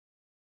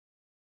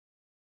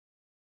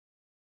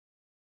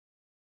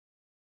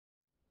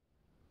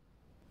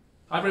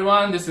Hi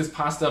everyone, this is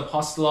Pastor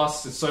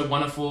Apostolos. It's so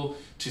wonderful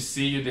to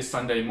see you this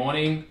Sunday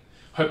morning.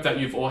 Hope that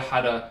you've all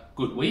had a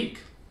good week.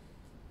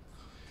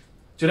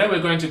 Today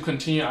we're going to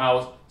continue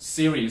our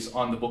series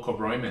on the book of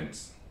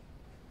Romans.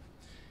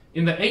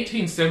 In the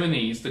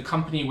 1870s, the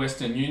company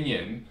Western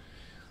Union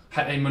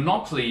had a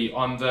monopoly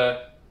on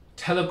the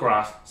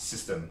telegraph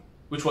system,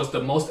 which was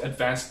the most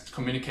advanced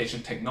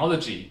communication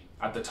technology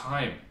at the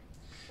time.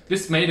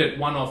 This made it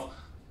one of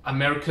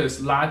America's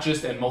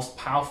largest and most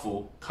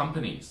powerful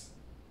companies.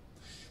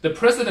 The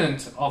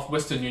president of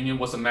Western Union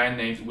was a man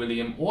named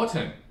William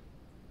Orton.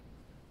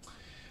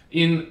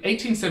 In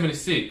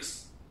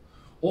 1876,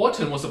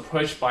 Orton was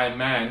approached by a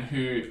man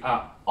who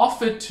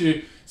offered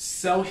to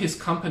sell his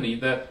company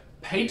the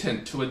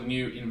patent to a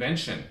new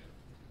invention.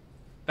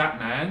 That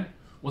man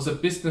was a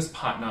business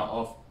partner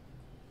of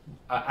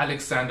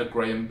Alexander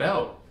Graham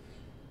Bell,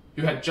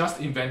 who had just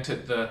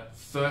invented the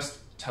first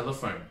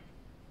telephone.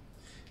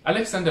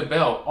 Alexander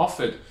Bell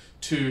offered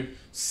to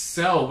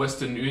sell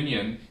Western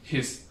Union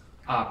his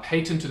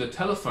patent to the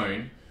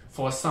telephone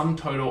for a sum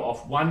total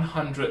of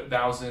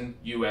 $100,000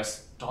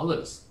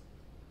 US.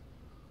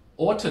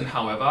 Orton,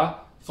 however,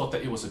 thought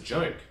that it was a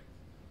joke.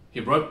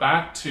 He wrote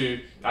back to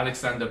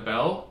Alexander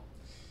Bell,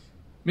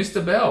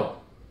 "Mr.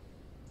 Bell,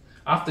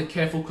 after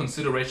careful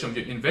consideration of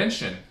your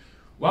invention,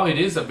 while it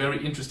is a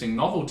very interesting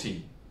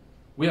novelty,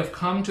 we have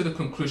come to the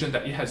conclusion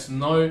that it has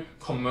no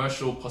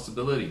commercial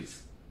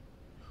possibilities.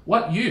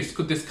 What use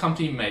could this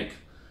company make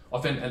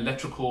of an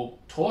electrical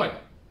toy?"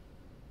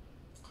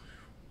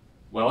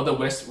 Well, the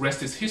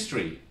rest is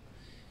history.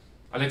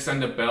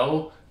 Alexander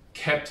Bell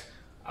kept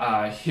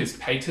his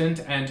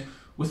patent, and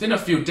within a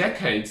few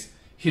decades,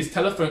 his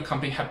telephone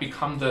company had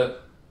become the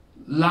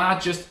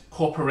largest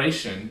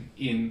corporation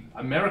in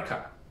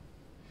America.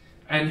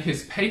 And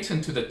his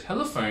patent to the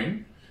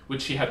telephone,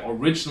 which he had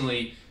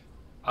originally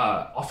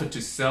offered to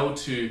sell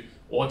to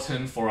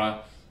Orton for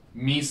a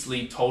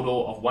measly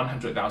total of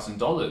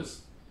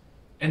 $100,000,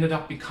 ended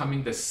up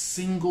becoming the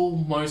single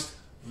most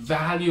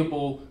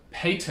valuable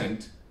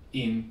patent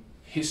in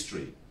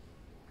history,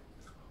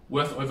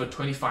 worth over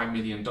 $25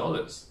 million.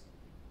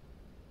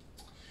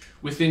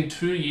 Within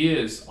 2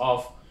 years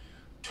of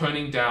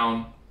turning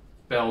down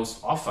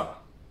Bell's offer,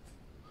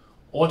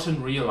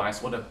 Orton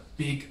realized what a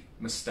big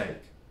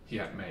mistake he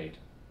had made.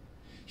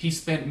 He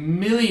spent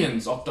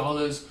millions of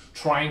dollars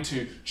trying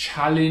to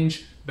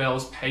challenge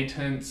Bell's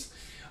patents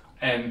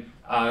and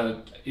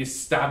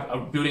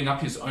building up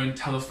his own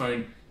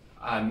telephone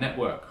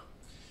network,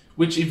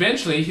 which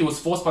eventually he was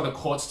forced by the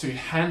courts to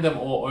hand them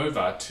all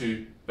over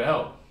to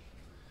Bell.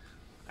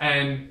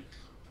 And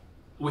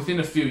within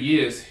a few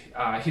years,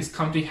 his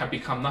company had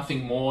become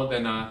nothing more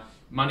than a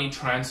money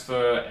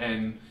transfer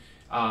and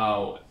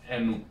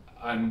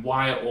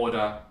wire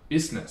order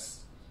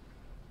business.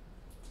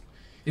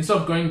 Instead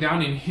of going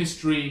down in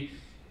history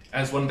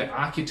as one of the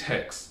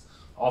architects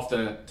of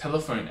the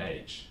telephone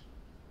age,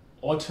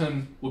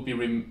 Orton would be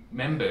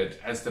remembered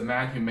as the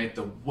man who made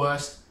the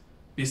worst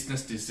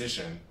business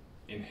decision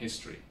in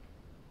history.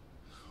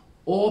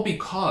 All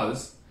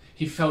because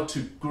he failed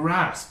to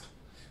grasp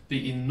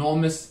the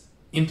enormous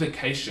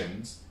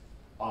implications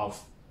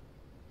of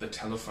the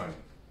telephone.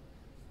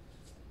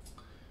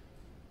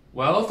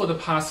 Well, for the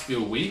past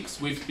few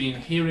weeks, we've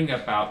been hearing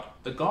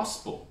about the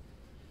gospel,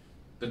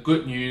 the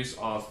good news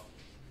of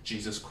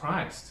Jesus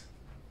Christ.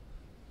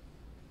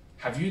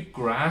 Have you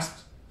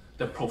grasped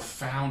the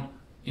profound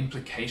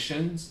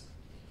implications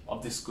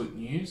of this good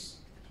news?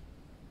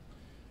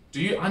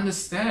 Do you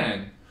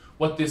understand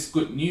what this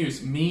good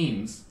news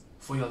means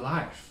for your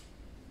life?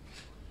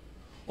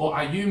 Or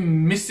are you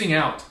missing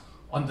out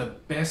on the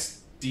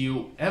best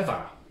deal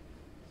ever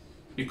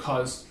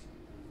because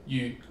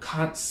you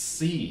can't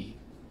see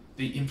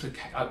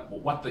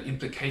what the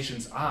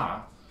implications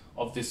are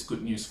of this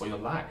good news for your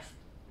life?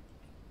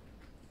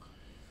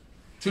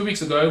 2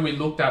 weeks ago, we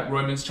looked at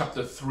Romans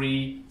chapter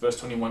 3, verse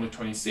 21 to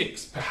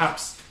 26,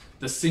 perhaps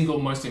the single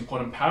most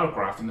important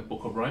paragraph in the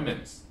book of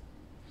Romans.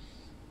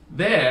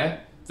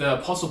 There, the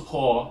Apostle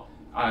Paul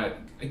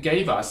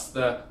gave us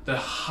the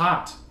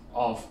heart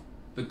of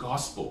the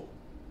gospel.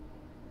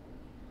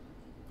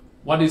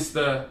 What is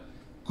the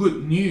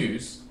good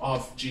news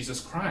of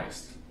Jesus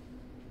Christ?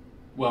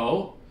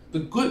 Well, the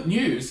good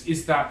news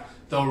is that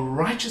the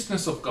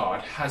righteousness of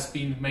God has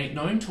been made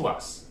known to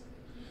us.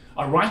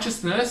 A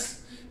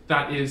righteousness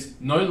that is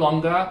no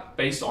longer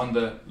based on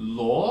the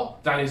law,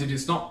 that is, it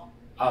is not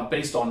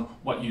based on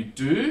what you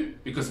do,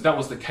 because if that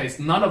was the case,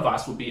 none of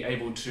us would be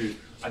able to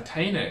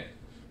attain it,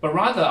 but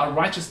rather a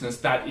righteousness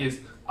that is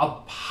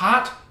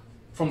apart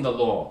from the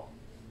law,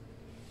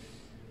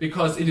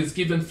 because it is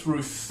given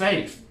through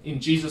faith in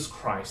Jesus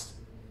Christ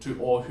to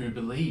all who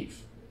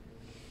believe.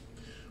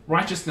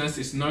 Righteousness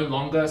is no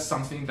longer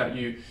something that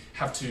you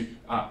have to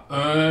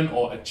earn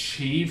or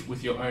achieve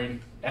with your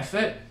own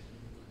effort.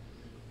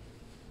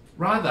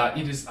 Rather,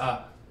 it is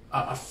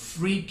a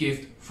free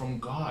gift from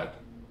God.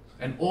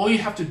 And all you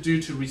have to do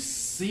to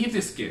receive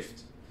this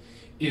gift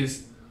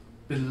is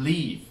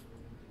believe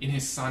in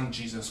His Son,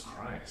 Jesus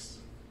Christ.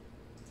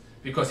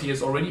 because he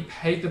has already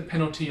paid the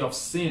penalty of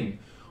sin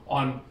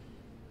on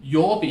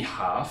your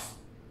behalf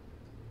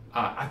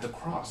at the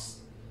cross.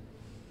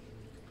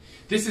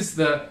 This is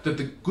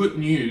the good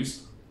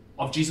news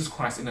of Jesus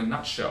Christ in a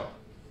nutshell.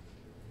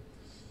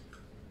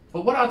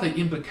 But what are the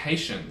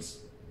implications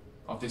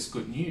of this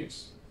good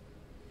news?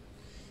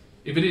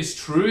 If it is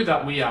true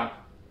that we are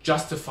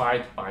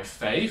justified by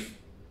faith,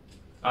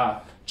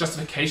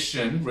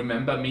 justification,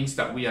 remember, means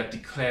that we are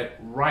declared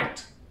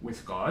right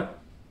with God.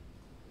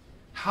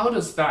 How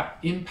does that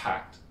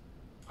impact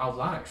our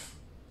life?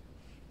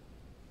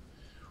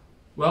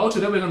 Well,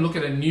 today we're going to look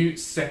at a new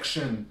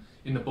section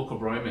in the book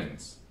of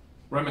Romans.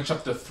 Romans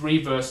chapter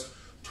 3, verse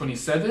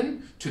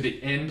 27 to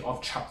the end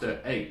of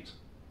chapter 8.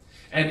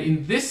 And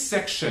in this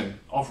section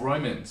of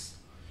Romans,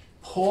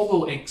 Paul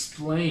will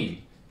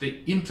explain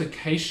the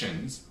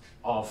implications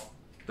of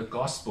the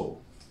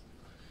gospel.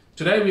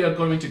 Today we are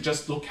going to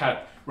just look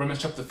at Romans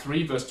chapter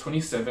 3, verse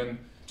 27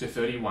 to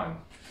 31.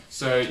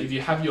 So if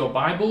you have your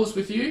Bibles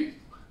with you,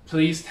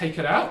 please take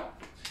it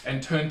out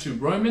and turn to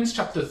Romans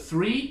chapter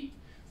 3,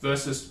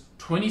 verses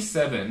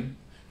 27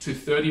 to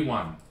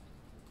 31.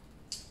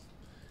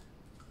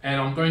 And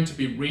I'm going to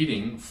be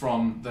reading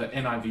from the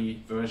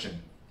NIV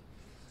version.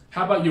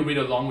 How about you read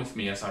along with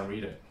me as I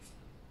read it?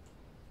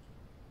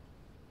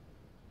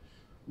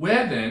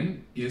 Where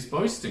then is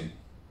boasting?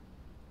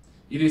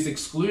 It is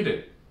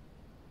excluded.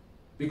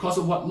 Because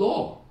of what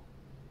law?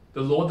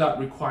 The law that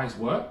requires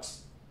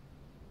works?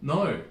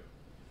 No,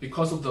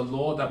 because of the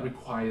law that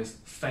requires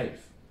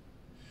faith.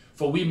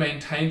 For we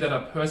maintain that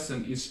a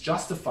person is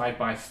justified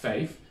by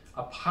faith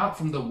apart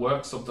from the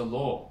works of the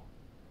law.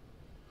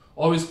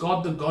 Or is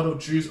God the God of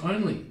Jews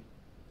only?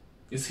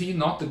 Is he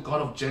not the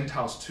God of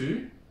Gentiles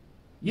too?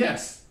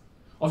 Yes,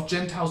 of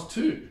Gentiles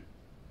too.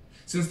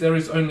 Since there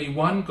is only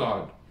one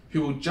God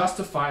who will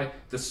justify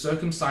the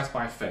circumcised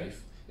by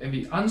faith and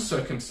the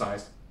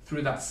uncircumcised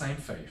through that same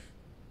faith.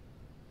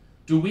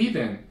 Do we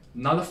then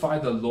nullify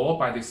the law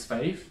by this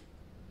faith?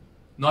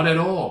 Not at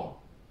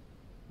all.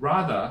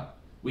 Rather,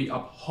 we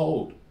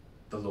uphold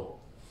the law.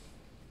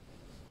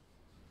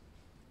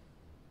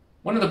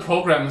 One of the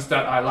programs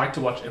that I like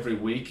to watch every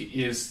week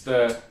is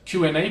the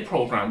Q&A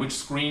program, which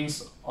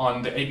screens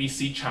on the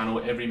ABC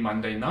channel every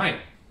Monday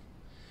night.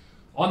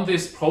 On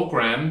this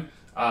program,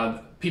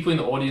 people in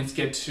the audience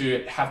get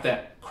to have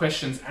their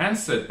questions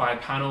answered by a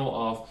panel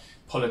of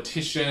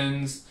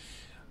politicians,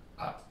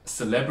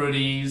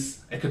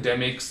 celebrities,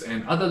 academics,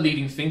 and other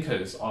leading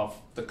thinkers of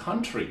the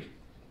country.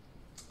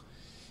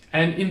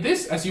 And in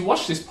this, as you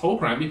watch this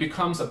program, it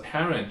becomes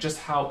apparent just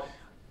how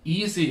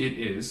easy it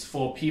is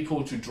for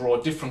people to draw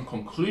different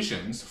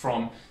conclusions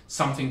from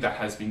something that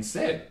has been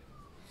said.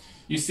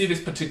 You see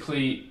this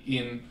particularly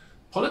in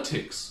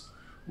politics,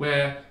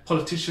 where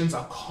politicians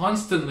are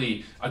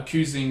constantly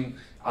accusing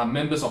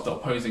members of the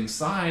opposing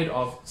side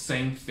of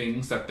saying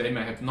things that they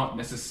may have not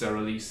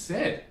necessarily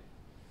said.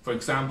 For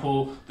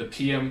example, the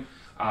PM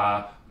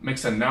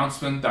makes an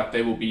announcement that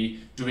they will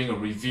be doing a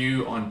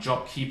review on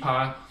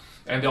JobKeeper,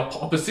 and the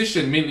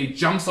opposition immediately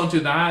jumps onto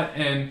that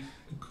and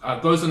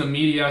goes on the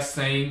media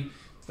saying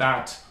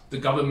that the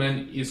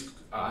government is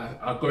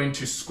going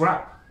to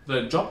scrap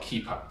the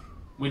JobKeeper,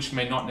 which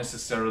may not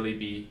necessarily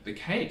be the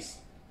case.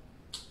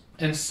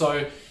 And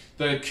so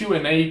the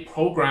Q&A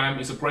program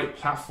is a great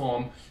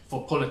platform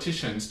for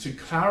politicians to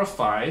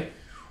clarify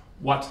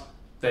what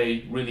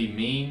they really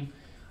mean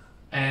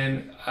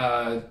and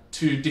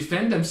to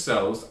defend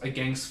themselves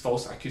against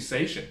false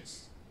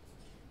accusations.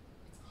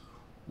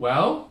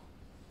 Well,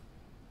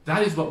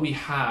 that is what we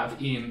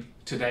have in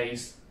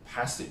today's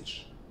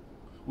passage.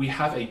 We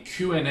have a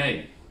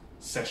Q&A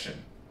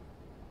session.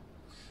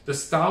 The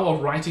style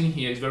of writing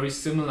here is very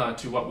similar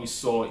to what we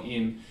saw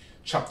in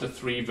chapter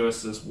 3,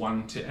 verses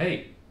 1 to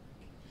 8.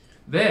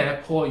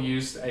 There, Paul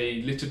used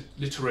a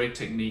literary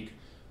technique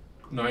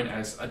known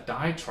as a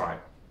diatribe.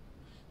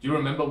 Do you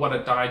remember what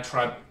a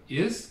diatribe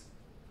is?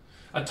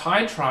 A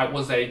diatribe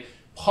was a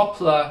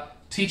popular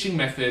teaching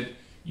method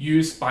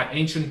used by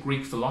ancient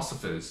Greek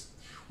philosophers,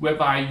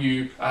 whereby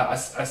you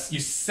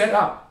set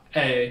up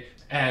a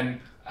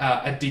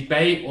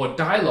debate or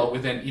dialogue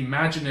with an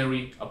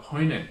imaginary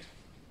opponent.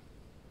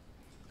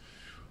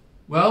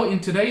 Well, in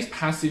today's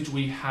passage,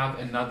 we have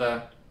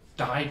another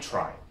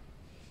diatribe.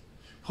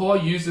 Paul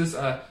uses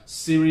a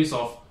series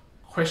of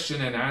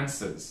question and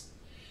answers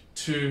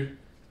to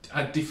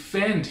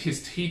defend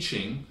his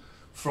teaching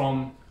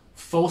from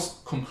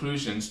false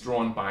conclusions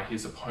drawn by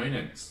his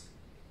opponents.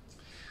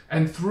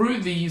 And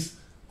through these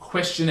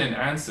question and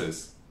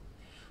answers,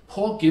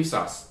 Paul gives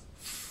us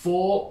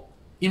 4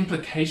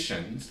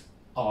 implications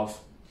of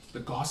the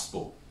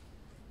gospel.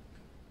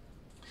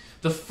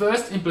 The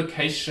first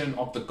implication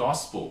of the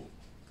gospel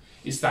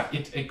is that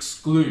it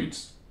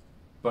excludes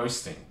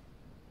boasting.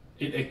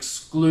 It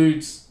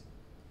excludes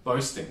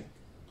boasting.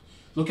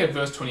 Look at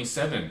verse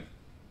 27.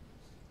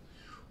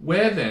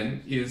 Where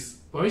then is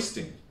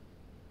boasting?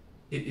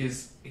 It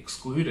is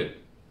excluded.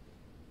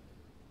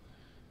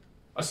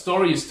 A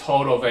story is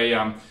told of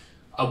a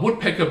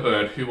woodpecker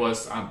bird who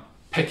was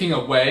pecking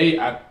away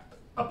at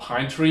a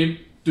pine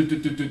tree,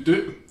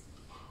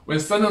 when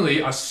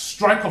suddenly a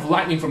strike of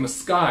lightning from the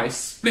sky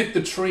split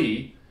the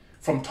tree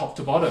from top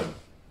to bottom.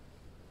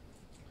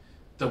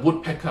 The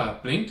woodpecker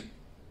blinked.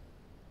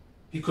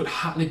 He could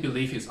hardly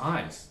believe his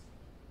eyes.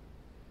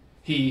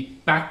 He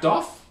backed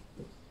off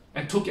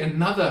and took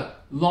another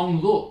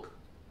long look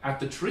at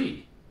the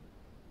tree.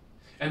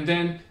 And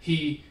then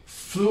he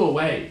flew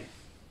away.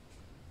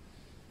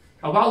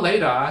 A while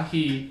later,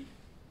 he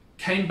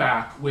came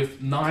back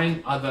with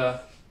 9 other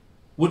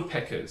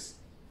woodpeckers.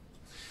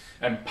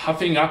 And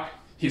puffing up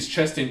his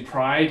chest in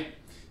pride,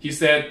 he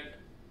said,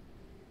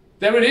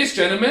 "There it is,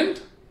 gentlemen,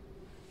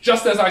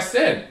 just as I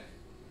said."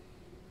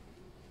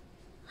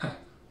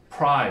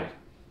 Pride.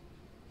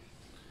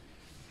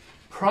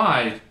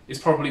 Pride is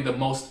probably the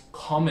most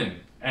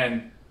common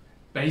and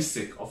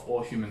basic of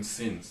all human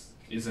sins,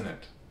 isn't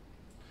it?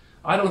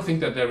 I don't think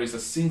that there is a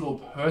single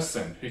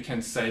person who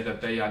can say that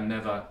they are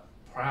never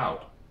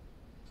proud.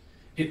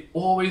 It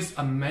always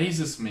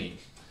amazes me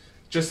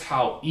just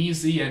how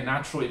easy and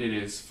natural it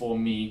is for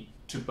me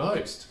to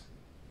boast.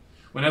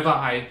 Whenever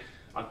I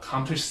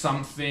accomplish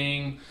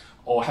something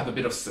or have a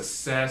bit of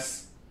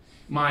success,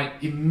 my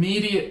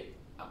immediate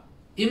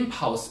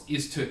impulse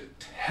is to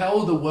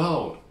tell the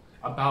world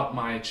about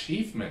my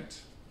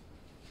achievement.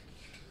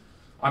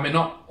 I may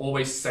not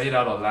always say it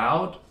out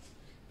loud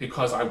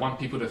because I want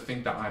people to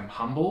think that I'm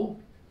humble,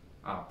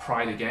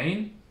 pride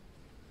again,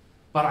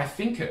 but I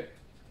think it.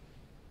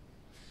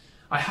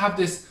 I have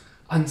this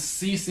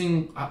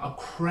unceasing a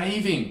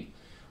craving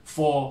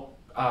for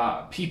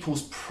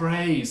people's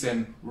praise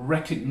and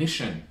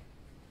recognition.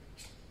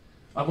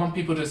 I want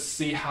people to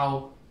see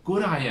how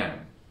good I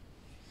am.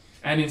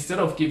 And instead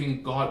of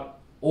giving God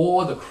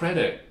all the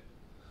credit,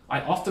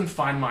 I often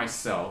find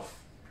myself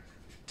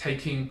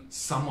taking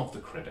some of the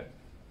credit.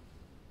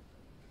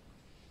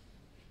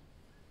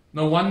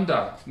 No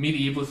wonder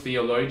medieval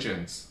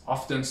theologians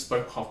often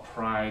spoke of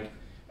pride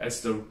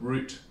as the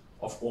root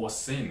of all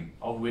sin,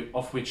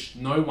 of which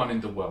no one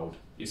in the world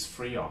is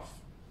free of.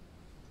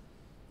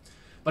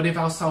 But if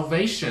our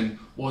salvation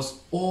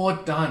was all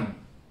done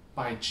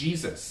by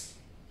Jesus,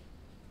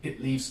 it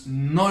leaves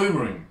no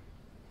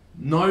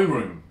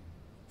room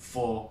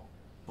for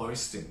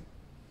boasting.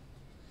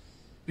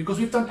 Because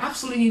we've done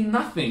absolutely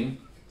nothing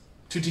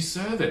to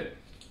deserve it.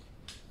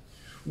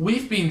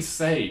 We've been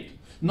saved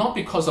not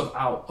because of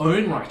our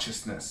own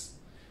righteousness,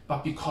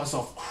 but because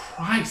of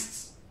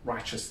Christ's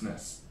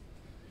righteousness.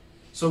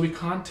 So we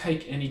can't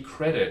take any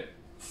credit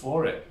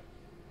for it.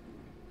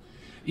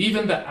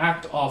 Even the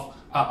act of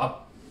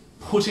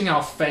putting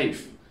our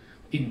faith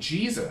in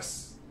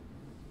Jesus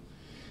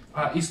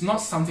is not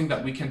something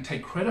that we can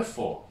take credit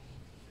for,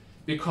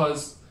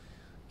 because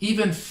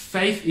even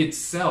faith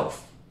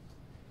itself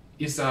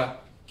is a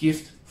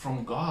gift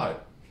from God.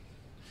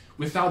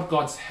 Without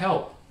God's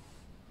help,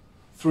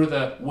 through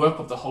the work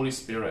of the Holy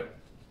Spirit,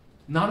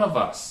 none of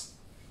us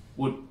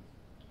would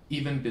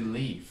even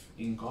believe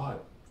in God.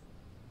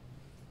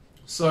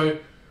 So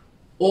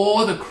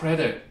all the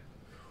credit,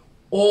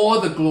 all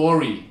the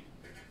glory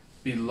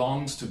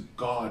belongs to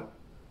God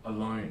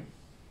alone.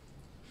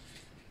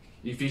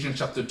 Ephesians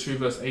chapter 2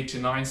 verse 8 to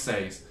 9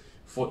 says,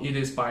 "For it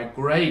is by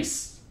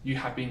grace you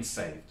have been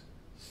saved,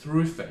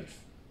 through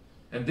faith.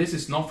 And this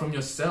is not from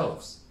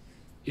yourselves.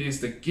 It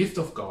is the gift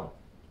of God,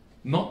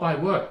 not by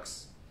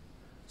works,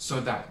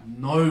 so that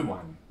no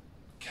one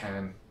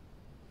can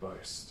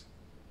boast."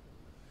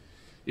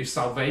 If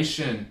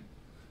salvation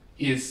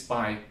is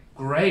by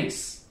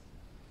grace,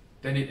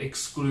 then it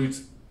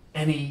excludes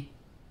any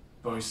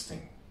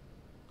boasting.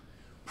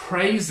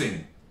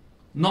 Praising,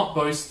 not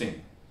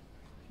boasting,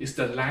 is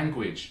the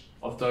language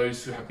of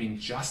those who have been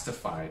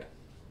justified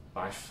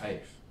by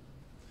faith.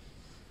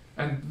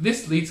 And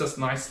this leads us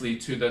nicely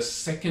to the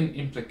second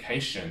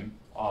implication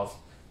of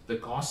the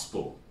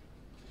gospel.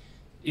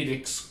 It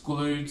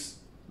excludes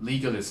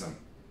legalism.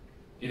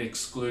 It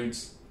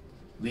excludes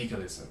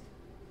legalism.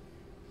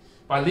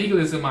 By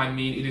legalism, I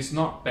mean it is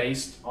not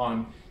based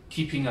on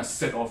keeping a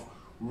set of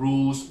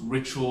rules,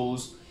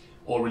 rituals,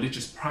 or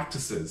religious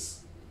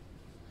practices.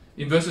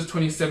 In verses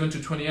 27 to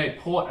 28,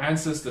 Paul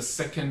answers the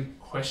second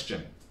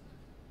question.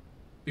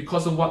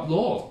 Because of what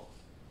law?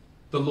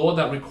 The law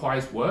that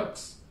requires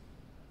works?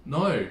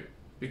 No,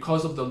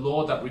 because of the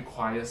law that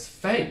requires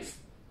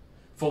faith.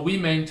 For we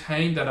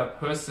maintain that a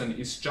person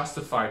is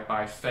justified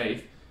by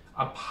faith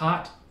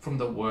apart from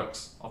the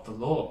works of the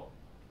law.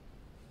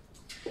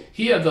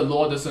 Here, the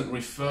law doesn't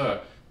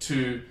refer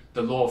to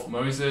the law of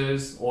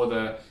Moses or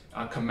the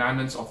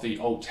commandments of the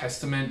Old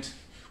Testament,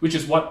 which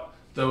is what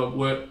the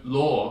word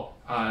law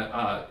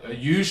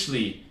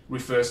usually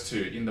refers to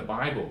in the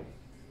Bible.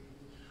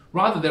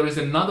 Rather, there is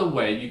another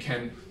way you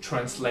can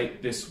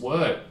translate this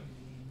word,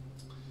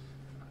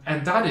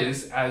 and that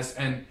is as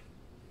an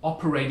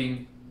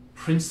operating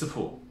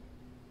principle,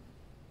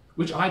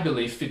 which I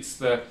believe fits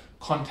the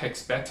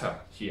context better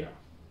here.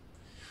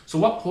 So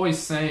what Paul is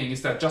saying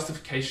is that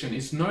justification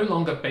is no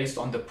longer based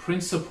on the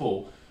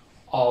principle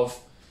of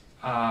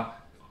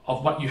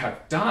what you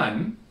have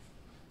done,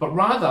 but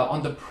rather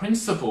on the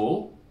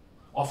principle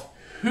of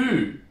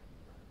who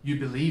you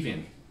believe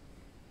in.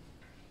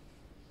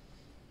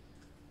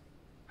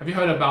 Have you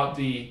heard about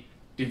the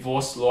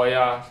divorce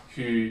lawyer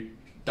who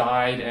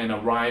died and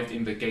arrived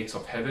in the gates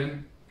of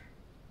heaven?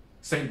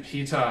 St.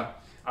 Peter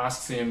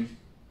asks him,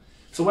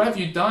 "So what have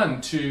you done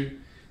to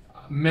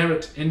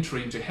merit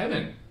entry into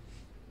heaven?"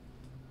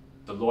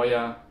 The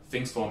lawyer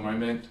thinks for a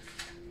moment.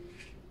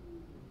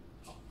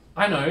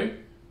 "I know.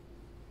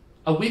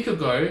 A week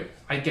ago,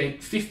 I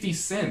gave 50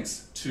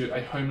 cents to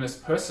a homeless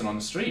person on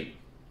the street."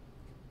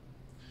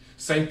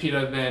 St.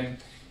 Peter then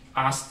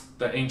asked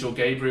the angel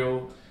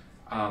Gabriel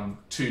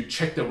to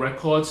check the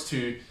records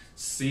to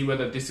see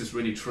whether this is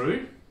really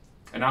true.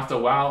 And after a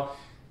while,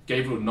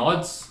 Gabriel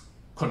nods,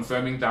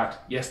 confirming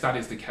that, yes, that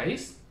is the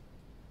case.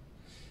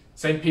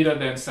 St. Peter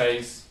then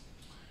says,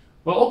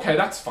 "Well, okay,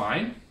 that's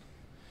fine.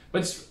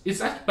 But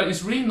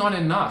it's really not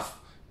enough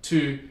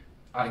to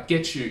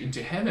get you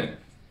into heaven."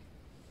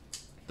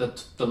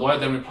 The lawyer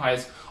then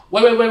replies,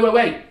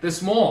 wait,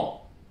 there's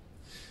more.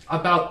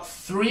 About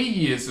 3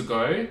 years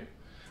ago,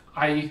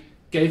 I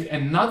gave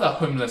another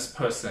homeless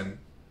person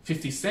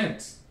 50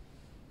 cents.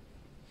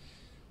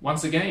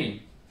 Once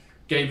again,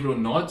 Gabriel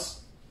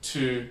nods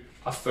to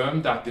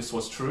affirm that this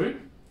was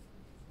true.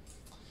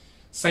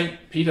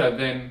 St. Peter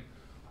then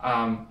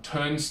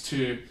turns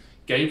to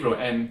Gabriel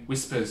and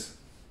whispers,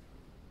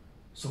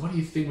 "So what do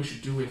you think we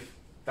should do with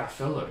that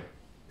fellow?"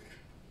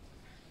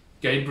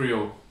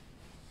 Gabriel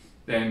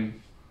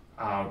then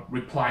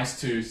replies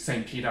to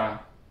St. Peter,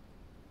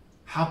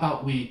 "How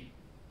about we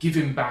give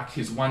him back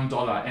his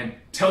 $1 and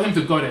tell him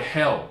to go to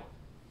hell?"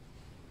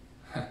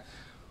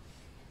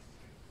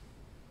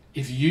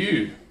 If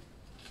you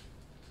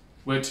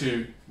were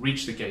to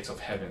reach the gates of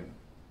heaven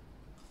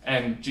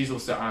and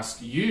Jesus to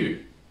ask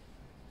you,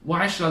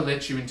 "Why should I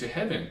let you into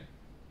heaven?"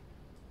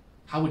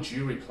 how would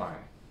you reply?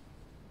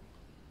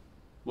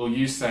 Will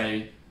you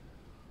say,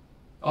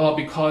 "Oh,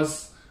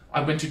 because I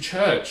went to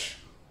church,"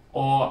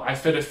 or "I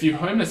fed a few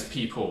homeless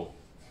people,"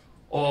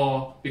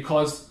 or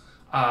 "because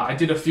I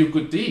did a few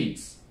good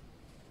deeds"?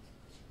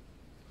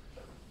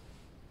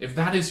 If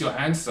that is your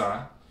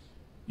answer,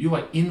 you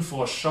are in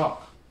for a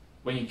shock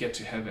when you get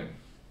to heaven.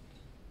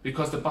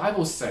 Because the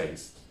Bible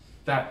says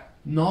that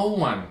no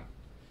one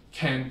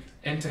can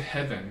enter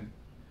heaven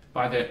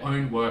by their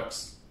own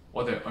works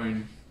or their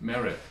own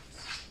merit.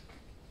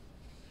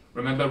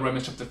 Remember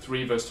Romans chapter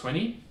 3 verse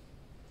 20?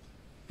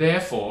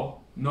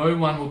 "Therefore, no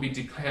one will be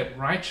declared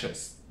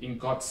righteous in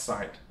God's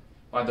sight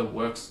by the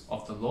works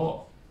of the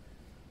law."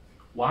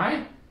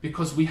 Why?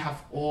 Because we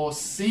have all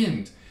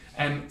sinned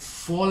and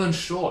fallen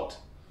short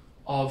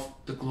of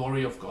the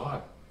glory of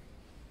God.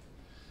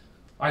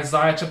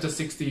 Isaiah chapter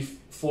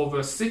 64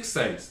 verse 6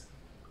 says,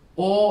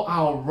 "All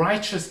our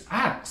righteous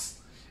acts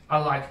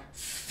are like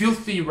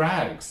filthy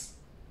rags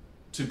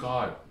to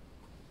God."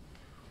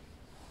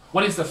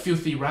 What is a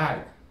filthy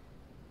rag?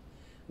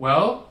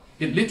 Well,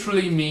 it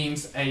literally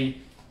means a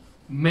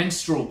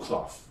menstrual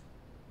cloth.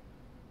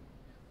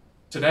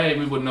 Today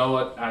we would know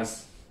it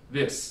as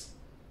this,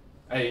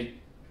 a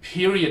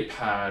period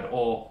pad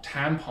or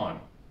tampon.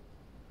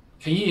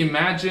 Can you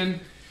imagine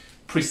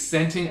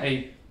presenting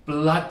a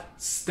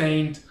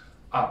blood-stained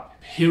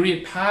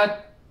period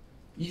pad?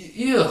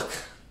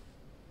 Yuck!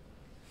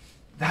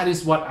 That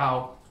is what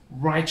our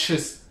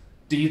righteous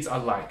deeds are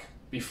like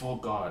before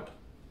God,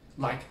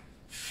 like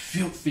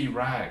filthy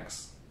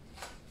rags.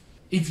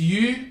 If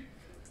you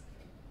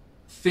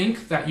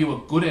think that you are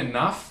good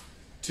enough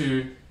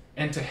to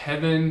enter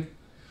heaven,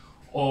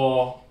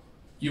 or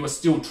you are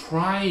still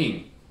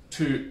trying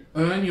to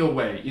earn your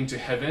way into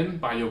heaven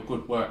by your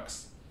good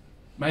works,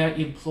 may I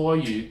implore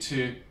you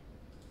to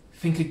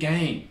think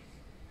again.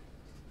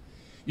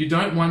 You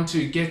don't want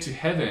to get to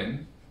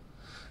heaven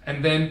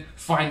and then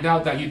find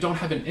out that you don't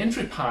have an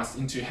entry pass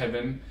into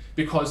heaven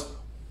because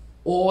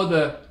all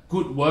the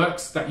good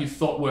works that you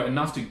thought were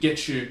enough to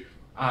get you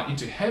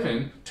into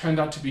heaven turned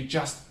out to be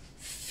just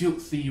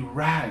filthy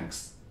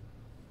rags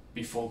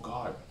before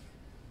God.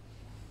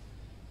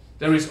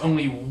 There is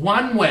only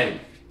one way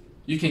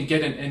you can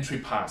get an entry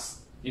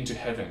pass into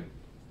heaven,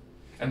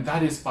 and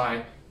that is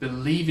by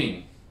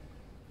believing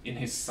in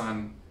His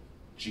Son,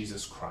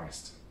 Jesus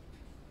Christ.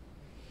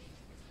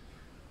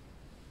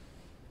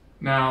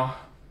 Now,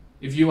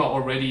 if you are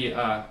already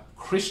a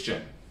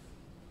Christian,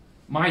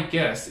 my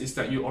guess is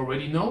that you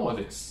already know all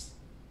this.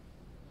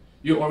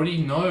 You already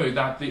know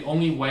that the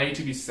only way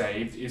to be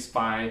saved is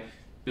by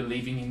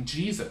believing in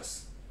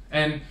Jesus.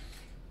 And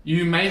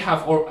you may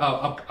have,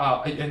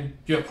 and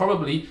you have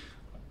probably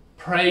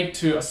prayed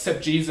to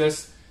accept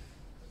Jesus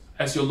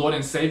as your Lord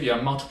and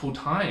Savior multiple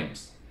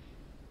times.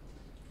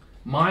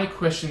 My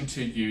question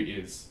to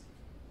you is,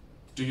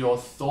 do your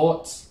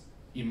thoughts,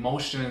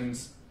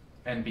 emotions,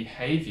 and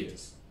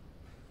behaviors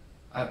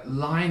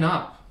line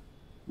up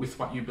with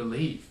what you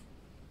believe?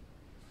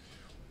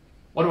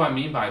 What do I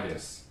mean by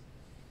this?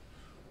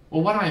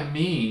 Well, what I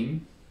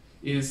mean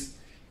is,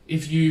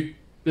 if you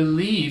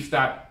believe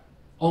that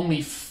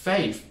only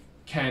faith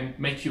can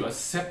make you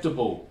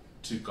acceptable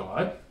to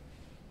God,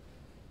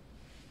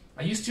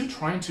 are you still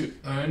trying to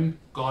earn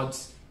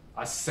God's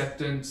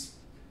acceptance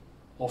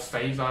or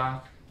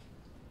favor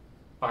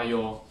by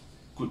your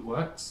good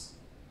works?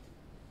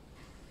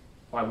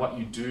 by what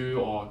you do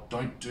or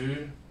don't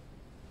do?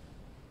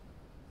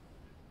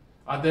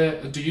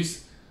 Do you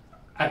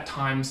at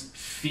times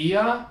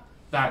fear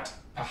that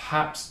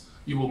perhaps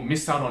you will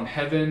miss out on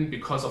heaven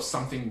because of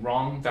something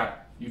wrong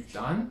that you've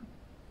done?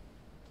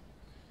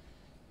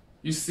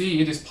 You see,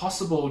 it is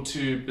possible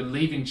to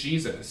believe in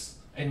Jesus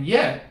and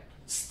yet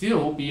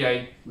still be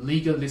a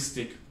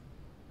legalistic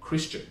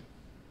Christian.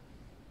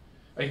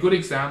 A good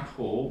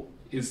example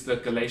is the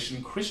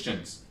Galatian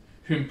Christians,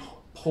 whom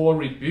Paul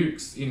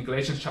rebukes in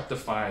Galatians chapter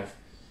 5.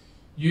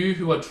 You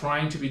who are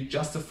trying to be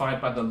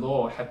justified by the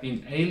law have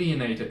been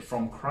alienated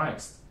from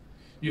Christ.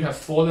 You have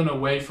fallen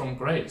away from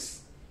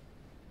grace.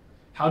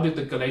 How did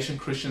the Galatian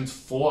Christians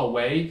fall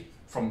away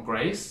from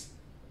grace?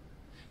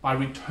 By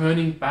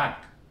returning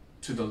back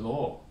to the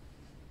law.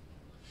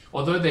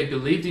 Although they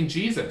believed in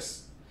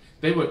Jesus,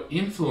 they were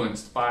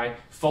influenced by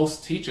false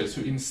teachers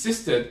who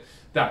insisted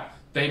that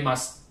they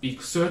must be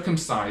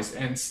circumcised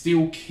and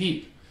still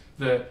keep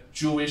the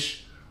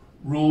Jewish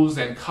rules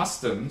and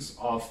customs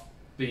of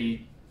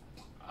the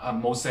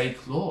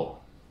Mosaic law.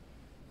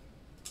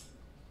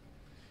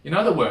 In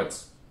other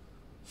words,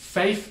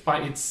 faith by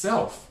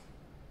itself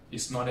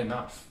is not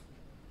enough.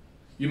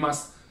 You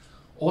must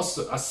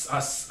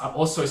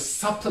also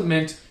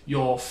supplement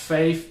your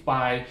faith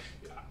by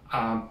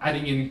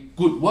adding in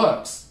good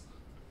works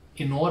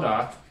in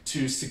order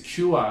to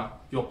secure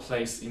your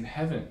place in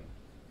heaven.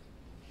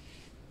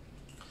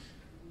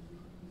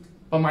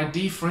 But my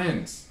dear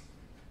friends,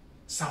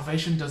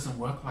 salvation doesn't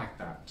work like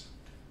that.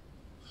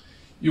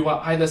 You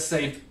are either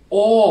saved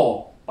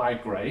all by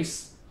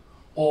grace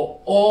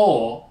or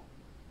all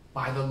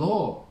by the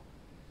law.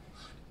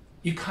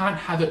 You can't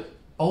have it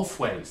both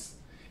ways.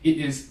 It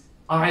is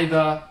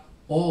either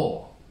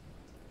or.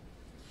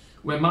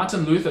 When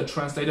Martin Luther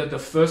translated the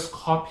first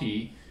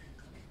copy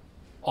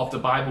of the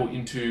Bible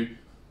into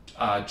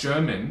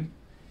German,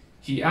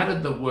 he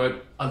added the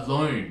word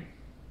alone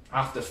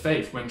after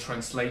faith when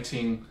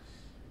translating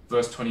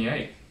verse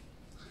 28.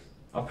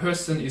 A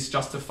person is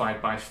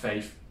justified by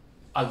faith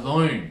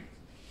alone.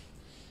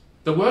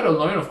 The word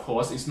alone, of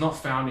course, is not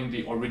found in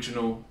the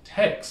original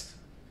text,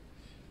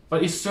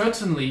 but it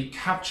certainly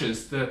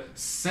captures the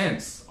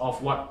sense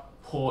of what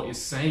Paul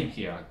is saying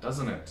here,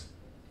 doesn't it?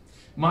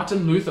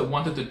 Martin Luther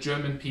wanted the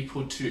German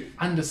people to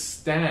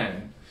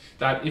understand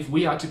that if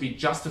we are to be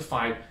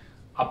justified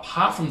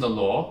apart from the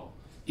law,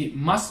 it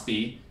must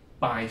be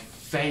by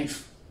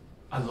faith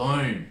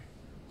alone.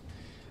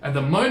 And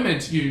the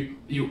moment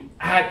you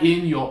add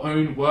in your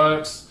own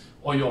works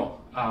or your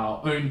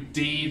own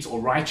deeds or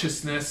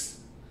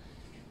righteousness,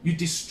 you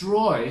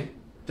destroy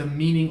the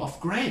meaning of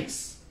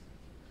grace.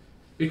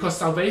 Because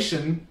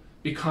salvation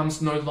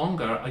becomes no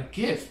longer a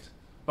gift,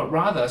 but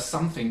rather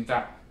something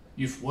that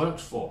you've worked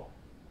for.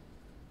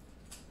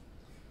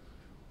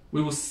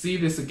 We will see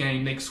this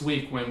again next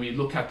week when we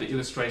look at the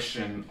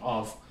illustration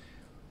of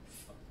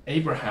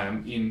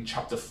Abraham in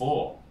chapter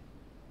 4.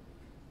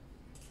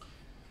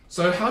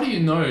 So how do you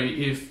know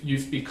if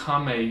you've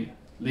become a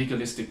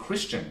legalistic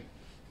Christian?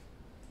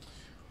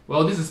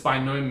 Well, this is by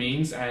no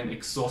means an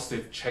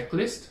exhaustive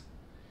checklist,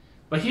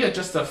 but here are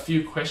just a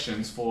few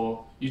questions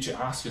for you to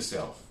ask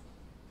yourself.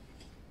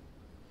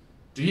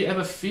 Do you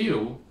ever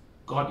feel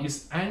God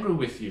is angry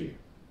with you,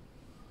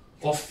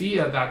 or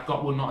fear that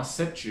God will not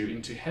accept you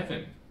into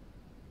heaven?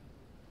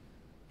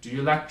 Do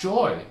you lack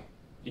joy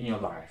in your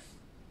life?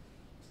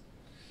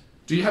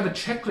 Do you have a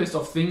checklist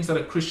of things that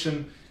a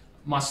Christian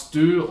must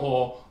do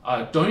or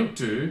don't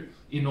do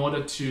in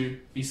order to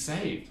be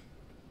saved?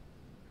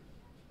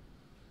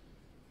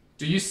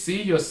 Do you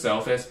see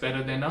yourself as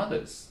better than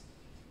others?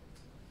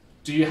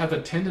 Do you have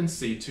a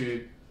tendency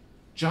to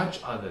judge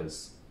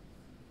others?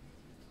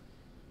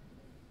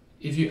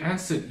 If you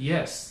answered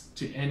yes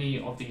to any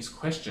of these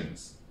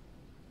questions,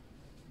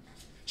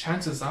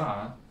 chances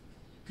are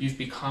you've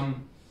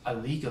become a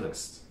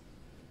legalist.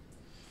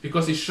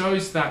 Because it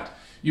shows that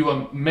you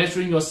are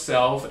measuring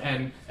yourself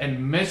and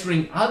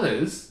measuring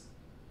others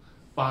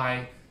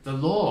by the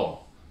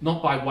law,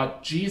 not by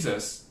what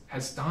Jesus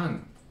has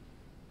done.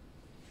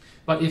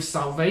 But if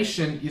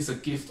salvation is a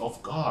gift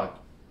of God,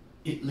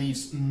 it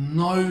leaves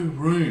no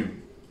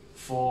room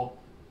for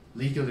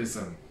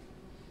legalism,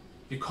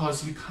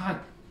 because you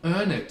can't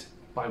earn it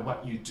by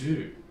what you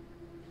do.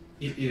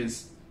 It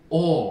is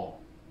all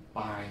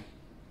by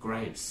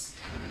grace.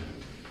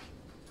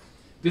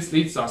 This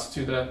leads us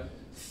to the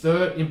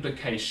third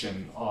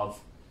implication of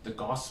the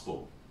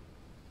gospel.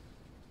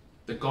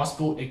 The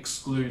gospel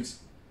excludes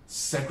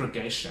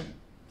segregation.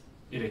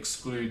 It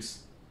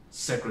excludes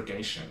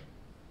segregation.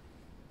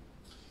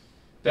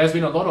 There's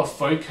been a lot of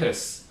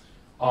focus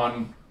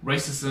on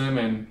racism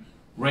and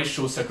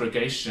racial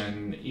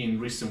segregation in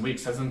recent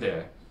weeks, hasn't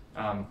there?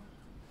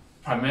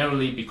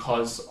 Primarily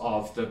because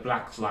of the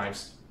Black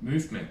Lives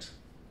Movement.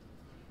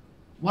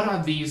 What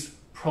are these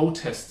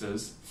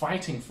protesters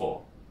fighting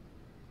for?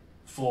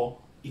 For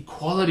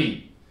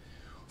equality,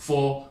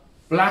 for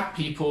black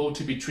people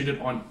to be treated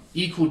on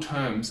equal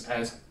terms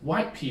as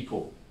white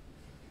people.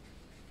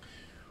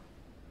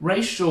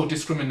 Racial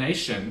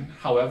discrimination,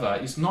 however,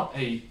 is not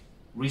a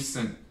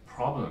recent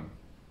problem.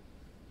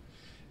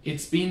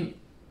 it's been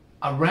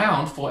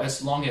around for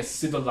as long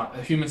as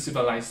human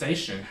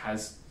civilization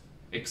has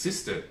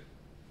existed.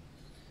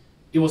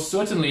 It was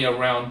certainly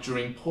around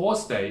during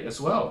Paul's day as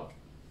well.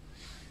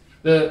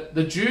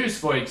 The Jews,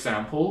 for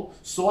example,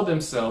 saw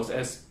themselves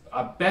as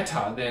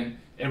better than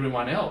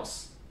everyone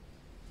else.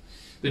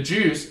 The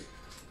Jews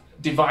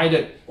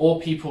divided all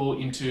people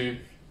into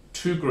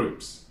two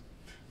groups.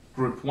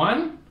 Group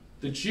 1,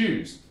 the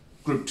Jews.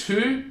 Group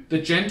 2, the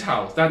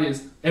Gentiles, that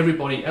is,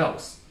 everybody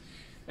else.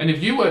 And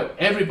if you were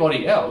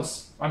everybody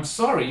else, I'm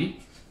sorry,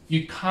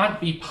 you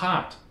can't be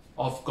part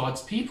of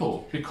God's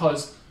people,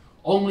 because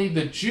only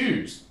the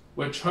Jews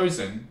were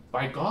chosen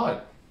by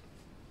God.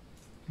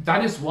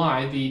 That is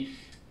why the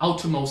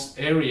outermost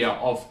area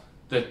of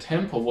the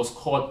temple was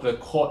called the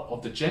court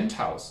of the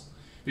Gentiles,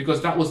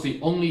 because that was the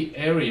only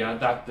area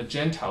that the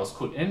Gentiles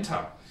could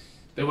enter.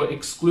 They were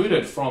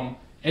excluded from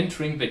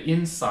entering the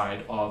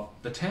inside of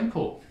the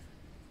temple.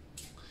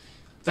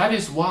 That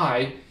is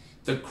why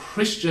the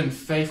Christian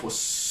faith was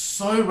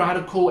so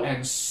radical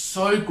and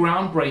so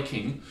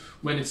groundbreaking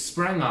when it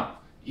sprang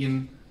up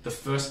in the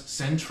first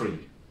century.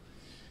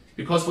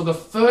 Because for the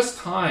first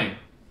time,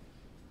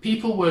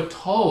 people were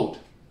told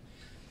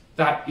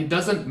that it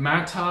doesn't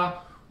matter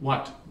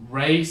what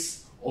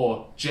race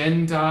or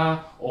gender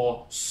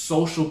or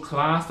social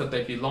class that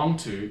they belong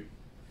to,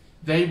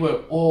 they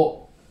were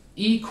all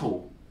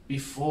equal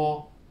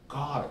before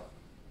God.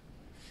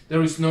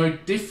 There is no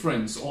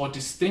difference or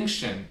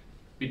distinction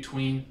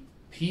between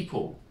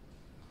people.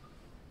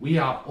 We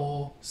are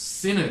all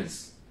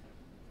sinners,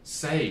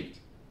 saved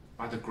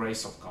by the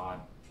grace of God.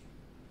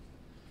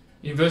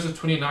 In verses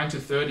 29 to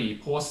 30,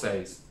 Paul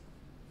says,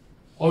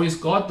 "Or is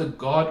God the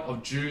God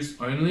of Jews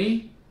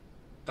only?"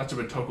 That's a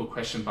rhetorical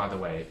question, by the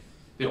way.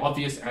 The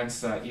obvious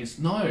answer is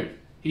no.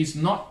 He's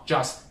not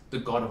just the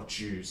God of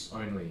Jews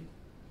only.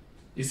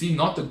 Is he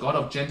not the God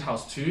of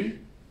Gentiles too?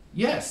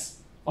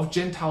 Yes, of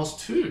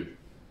Gentiles too.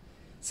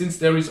 Since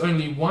there is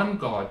only one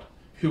God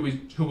who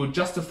will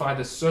justify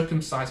the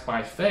circumcised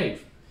by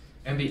faith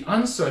and the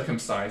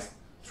uncircumcised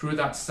through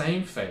that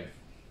same faith.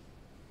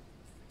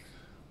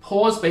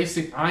 Paul's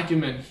basic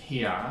argument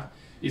here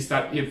is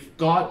that if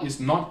God is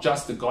not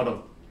just the God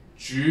of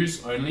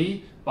Jews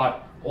only,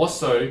 but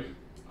also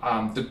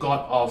the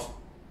God of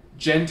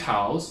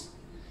Gentiles,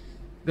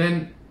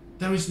 then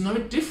there is no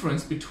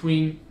difference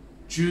between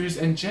Jews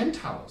and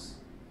Gentiles.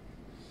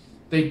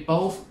 They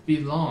both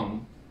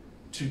belong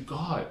to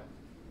God.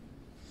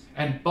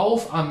 And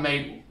both are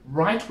made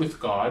right with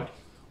God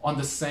on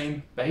the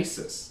same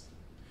basis,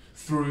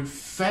 through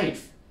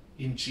faith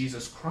in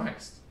Jesus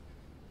Christ.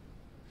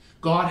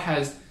 God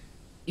has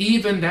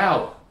evened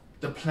out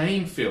the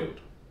playing field.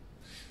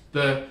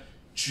 The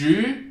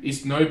Jew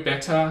is no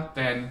better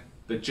than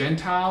the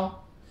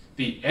Gentile.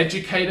 The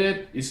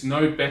educated is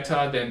no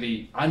better than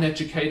the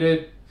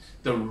uneducated.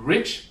 The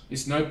rich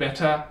is no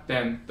better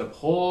than the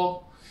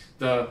poor.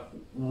 The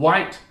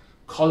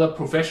white-collar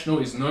professional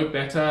is no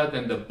better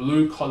than the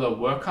blue-collar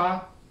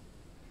worker.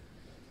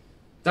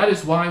 That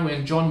is why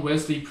when John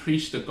Wesley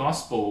preached the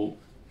gospel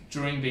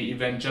during the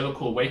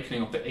evangelical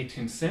awakening of the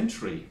 18th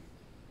century,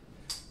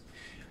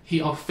 he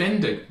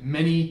offended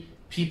many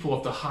people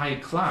of the high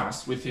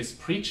class with his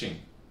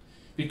preaching,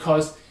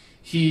 because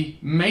he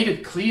made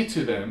it clear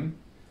to them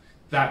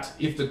that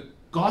if the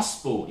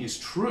gospel is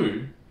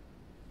true,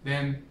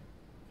 then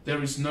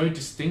there is no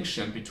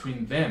distinction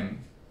between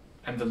them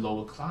and the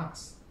lower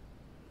class.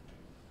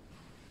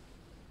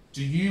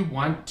 Do you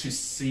want to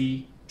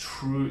see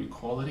true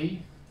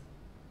equality?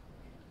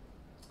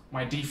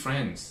 My dear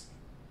friends,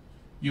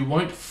 you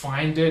won't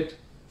find it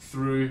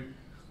through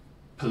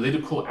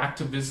political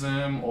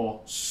activism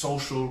or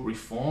social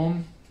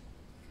reform,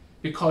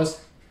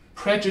 because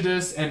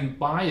prejudice and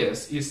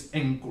bias is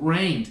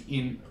ingrained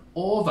in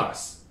all of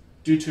us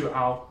due to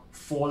our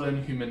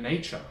fallen human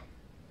nature.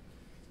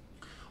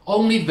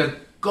 Only the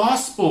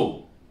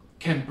gospel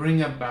can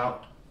bring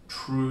about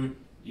true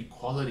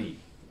equality.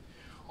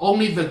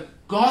 Only the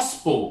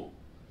gospel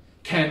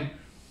can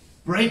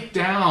break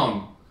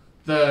down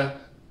the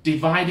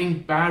dividing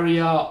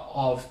barrier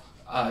of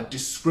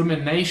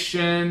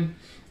discrimination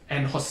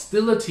and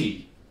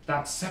hostility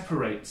that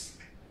separates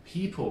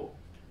people.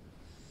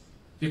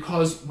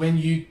 Because when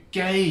you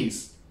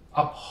gaze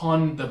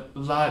upon the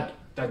blood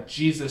that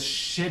Jesus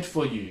shed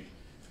for you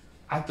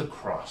at the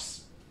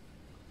cross,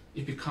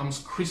 it becomes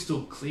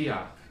crystal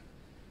clear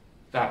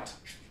that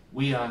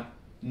we are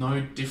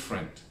no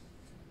different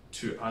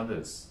to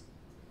others.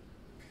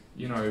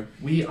 You know,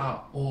 we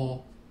are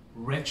all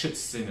wretched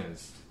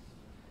sinners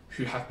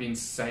who have been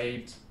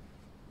saved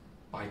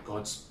by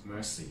God's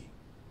mercy.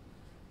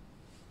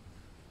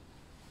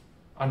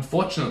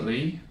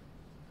 Unfortunately,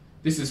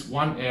 this is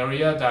one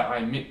area that I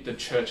admit the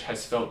church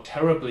has felt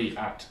terribly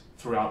at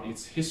throughout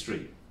its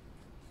history.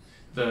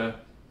 The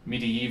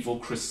medieval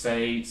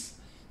crusades,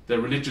 the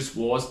religious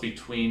wars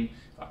between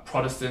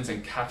Protestants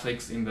and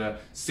Catholics in the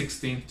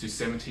 16th to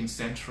 17th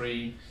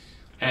century,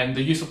 and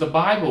the use of the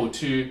Bible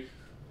to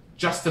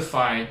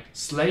justify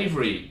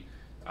slavery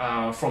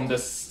from the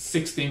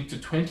 16th to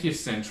 20th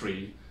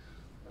century.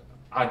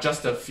 are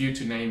just a few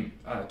to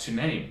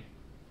name.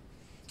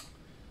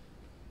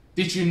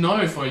 Did you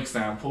know, for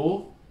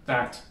example,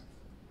 that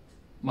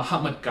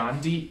Mahatma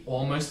Gandhi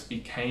almost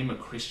became a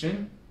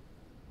Christian?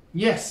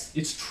 Yes,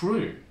 it's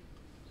true.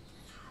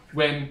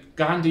 When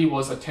Gandhi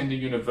was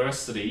attending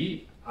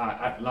university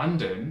at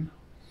London,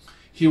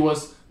 he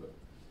was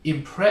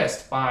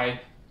impressed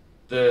by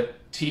the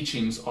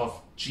teachings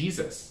of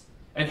Jesus,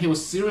 and he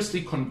was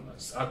seriously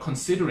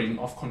considering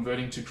of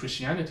converting to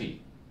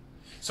Christianity.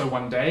 So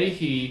one day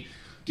he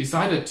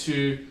decided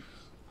to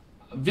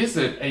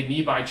visit a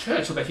nearby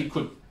church so that he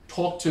could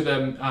talk to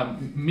the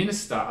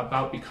minister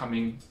about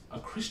becoming a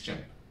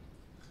Christian.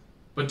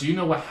 But do you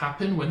know what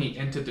happened when he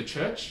entered the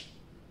church?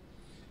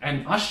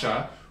 An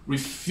usher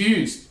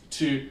refused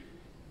to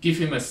give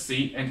him a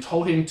seat and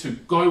told him to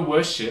go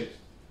worship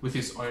with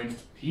his own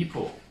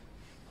people.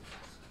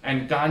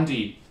 And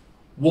Gandhi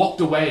walked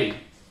away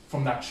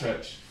from that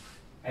church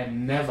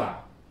and never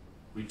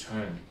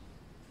returned.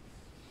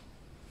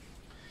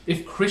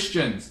 If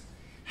Christians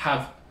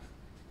have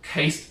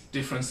caste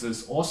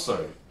differences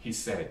also, he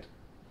said,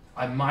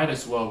 I might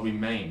as well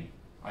remain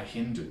a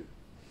Hindu.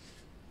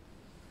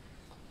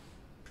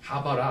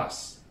 How about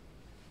us?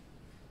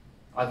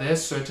 Are there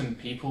certain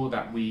people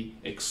that we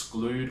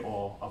exclude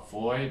or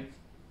avoid?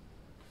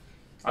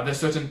 Are there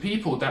certain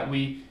people that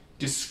we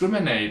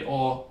discriminate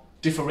or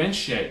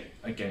differentiate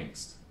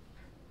against?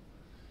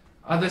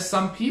 Are there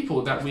some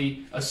people that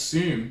we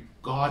assume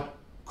God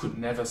could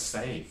never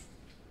save?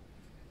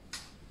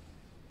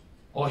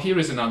 Or here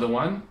is another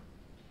one.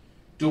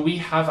 Do we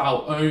have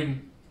our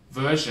own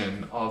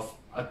version of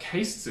a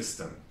caste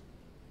system?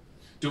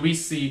 Do we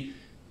see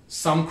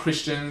some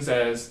Christians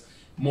as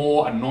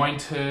more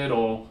anointed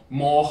or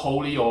more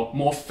holy or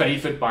more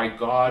favored by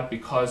God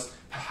because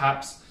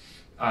perhaps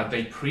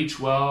they preach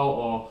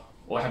well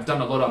or have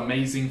done a lot of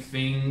amazing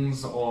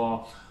things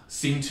or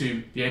seem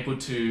to be able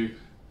to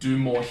do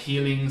more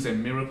healings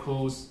and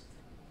miracles?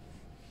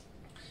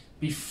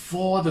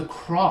 Before the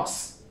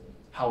cross,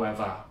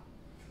 however,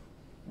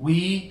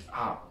 we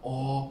are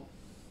all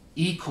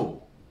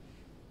equal.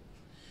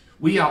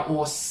 We are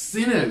all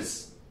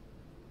sinners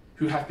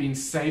who have been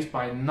saved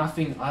by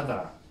nothing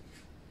other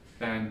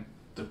than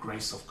the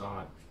grace of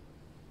God.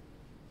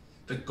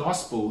 The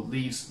gospel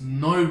leaves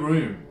no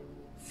room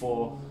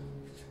for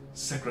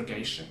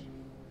segregation.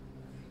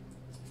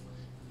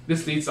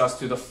 This leads us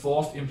to the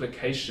fourth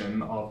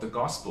implication of the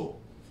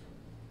gospel.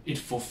 It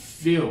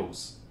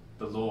fulfills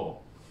the law.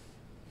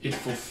 It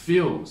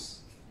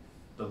fulfills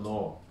the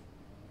law.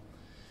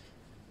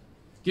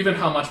 Given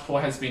how much Paul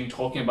has been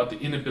talking about the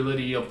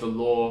inability of the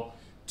law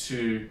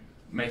to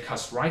make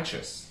us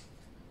righteous,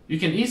 you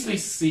can easily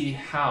see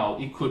how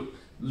it could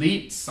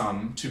lead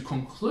some to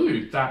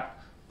conclude that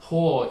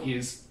Paul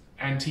is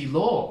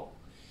anti-law,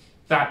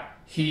 that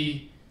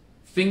he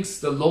thinks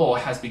the law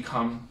has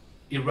become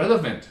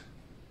irrelevant.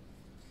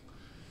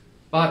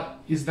 But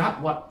is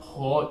that what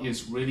Paul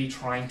is really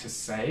trying to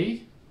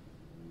say?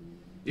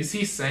 Is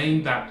he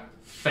saying that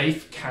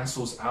faith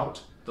cancels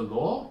out the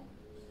law?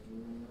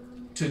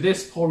 To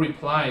this, Paul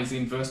replies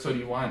in verse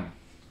 31,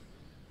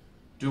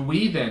 do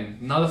we then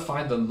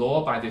nullify the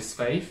law by this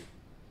faith?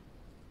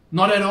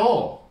 Not at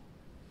all.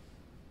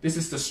 This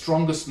is the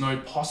strongest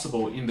note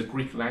possible in the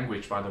Greek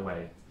language, by the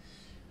way.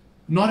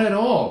 Not at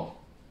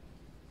all.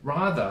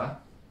 Rather,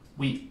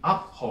 we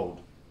uphold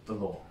the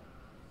law.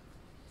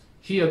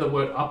 Here, the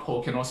word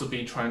uphold can also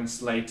be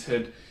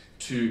translated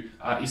to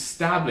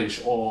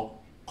establish or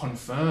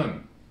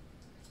confirm.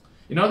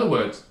 In other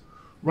words,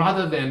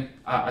 rather than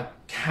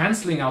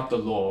cancelling out the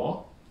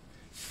law,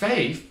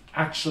 faith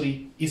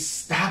actually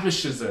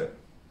establishes it.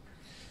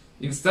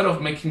 Instead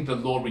of making the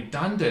law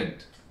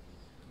redundant,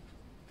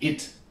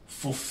 it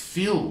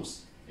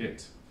fulfills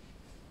it.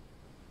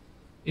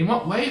 In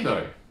what way,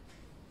 though?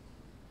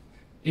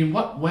 In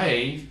what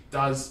way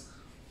does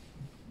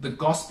the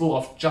gospel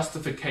of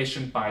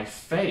justification by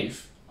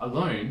faith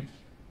alone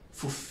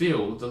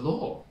fulfill the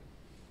law?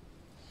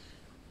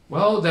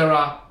 Well, there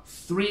are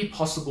three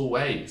possible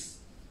ways,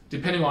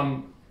 depending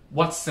on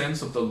what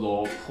sense of the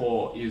law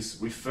Paul is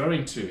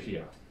referring to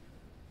here.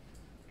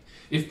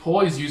 If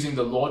Paul is using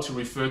the law to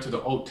refer to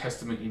the Old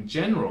Testament in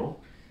general,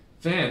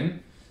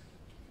 then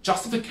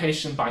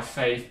justification by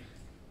faith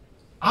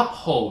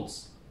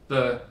upholds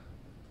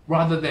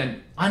rather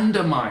than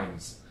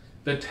undermines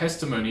the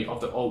testimony of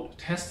the Old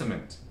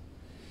Testament.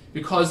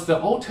 Because the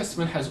Old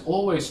Testament has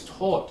always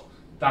taught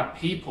that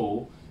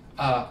people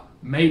are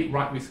made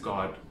right with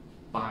God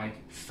by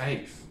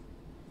faith.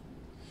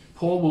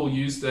 Paul will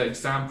use the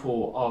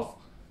example of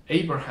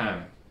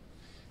Abraham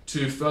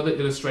to further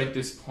illustrate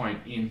this point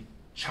in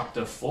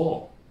chapter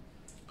 4,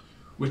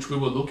 which we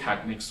will look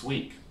at next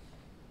week.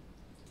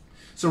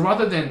 So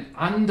rather than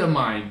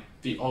undermine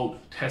the Old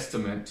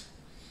Testament,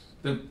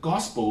 the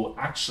gospel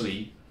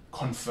actually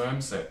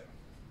confirms it.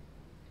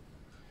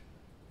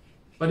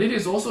 But it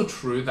is also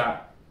true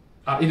that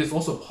it is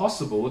also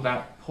possible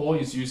that Paul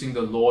is using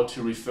the law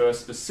to refer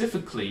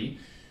specifically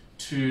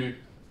to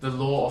the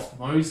law of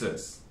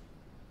Moses.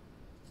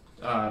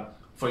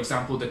 For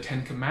example, the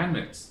Ten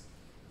Commandments.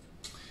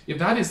 If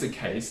that is the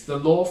case, the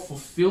law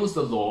fulfills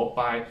the law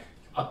by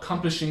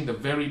accomplishing the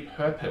very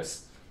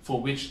purpose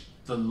for which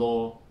the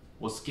law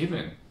was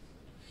given.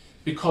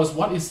 Because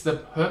what is the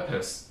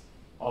purpose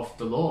of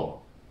the law?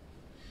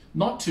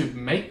 Not to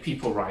make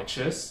people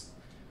righteous,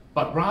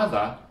 but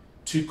rather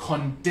to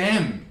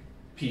condemn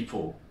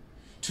people,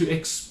 to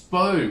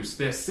expose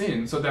their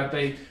sin so that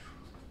they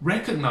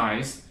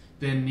recognize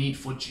their need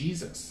for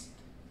Jesus.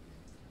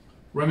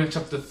 Romans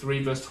chapter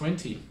 3 verse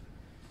 20.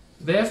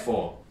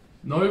 Therefore,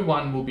 no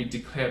one will be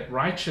declared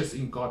righteous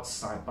in God's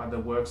sight by the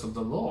works of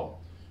the law.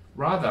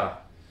 Rather,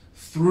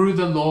 through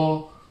the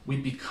law we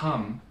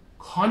become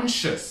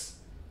conscious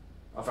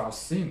of our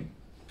sin.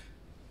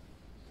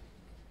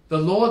 The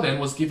law then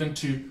was given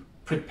to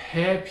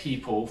prepare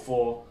people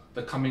for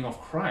the coming of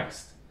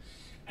Christ.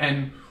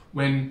 And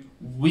when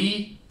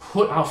we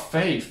put our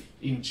faith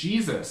in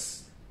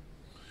Jesus,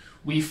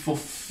 we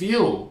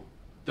fulfill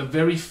the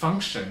very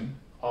function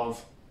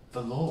of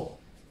the law.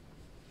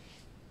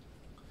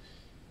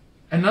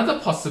 Another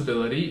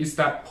possibility is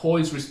that Paul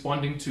is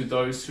responding to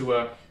those who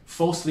are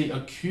falsely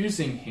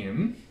accusing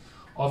him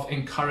of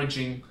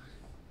encouraging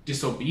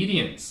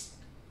disobedience.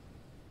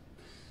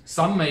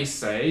 Some may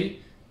say,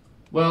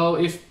 well,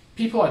 if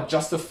people are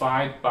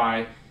justified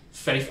by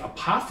faith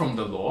apart from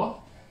the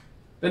law,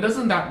 then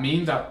doesn't that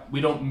mean that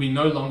we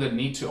no longer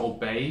need to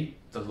obey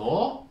the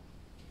law?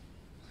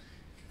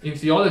 In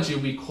theology,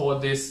 we call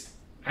this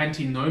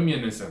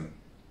antinomianism.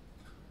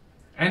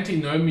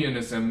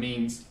 Antinomianism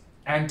means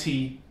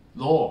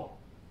anti-law.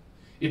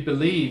 It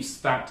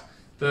believes that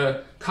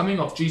the coming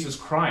of Jesus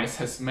Christ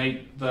has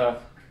made the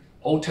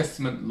Old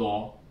Testament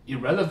law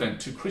irrelevant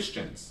to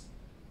Christians.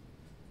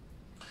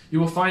 You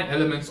will find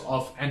elements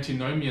of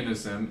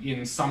antinomianism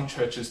in some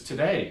churches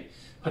today,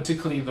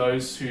 particularly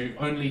those who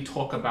only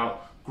talk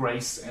about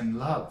grace and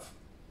love.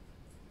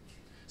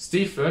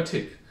 Steve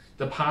Furtick,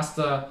 the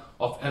pastor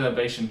of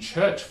Elevation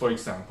Church, for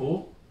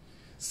example,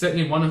 said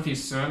in one of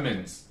his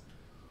sermons,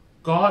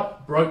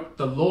 God broke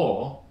the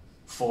law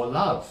for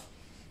love.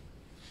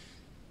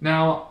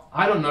 Now,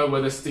 I don't know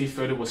whether Steve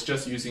Furtick was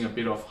just using a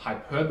bit of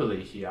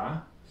hyperbole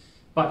here,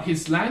 but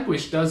his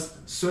language does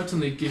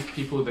certainly give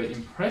people the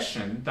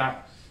impression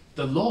that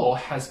the law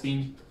has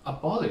been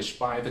abolished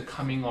by the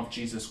coming of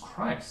Jesus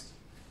Christ.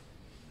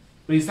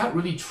 But is that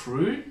really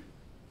true?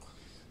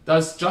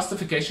 Does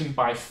justification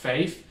by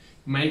faith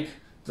make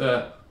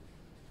the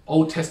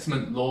Old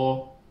Testament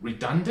law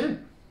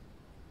redundant?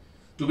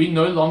 Do we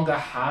no longer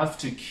have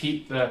to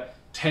keep the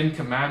 10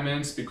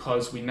 Commandments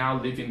because we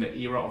now live in the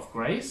era of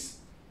grace?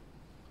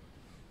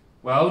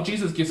 Well,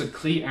 Jesus gives a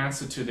clear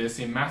answer to this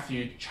in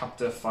Matthew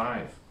chapter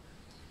 5.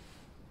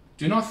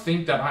 Do not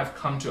think that I've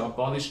come to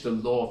abolish the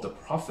law of the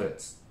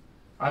prophets.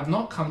 I've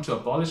not come to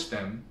abolish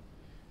them,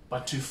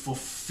 but to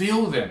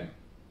fulfill them.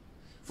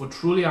 For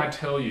truly I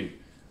tell you,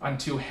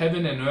 until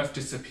heaven and earth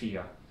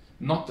disappear,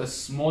 not the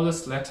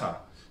smallest letter,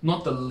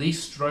 not the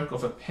least stroke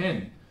of a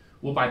pen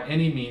will by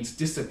any means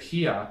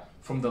disappear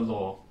from the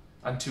law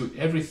until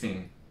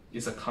everything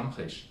is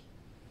accomplished.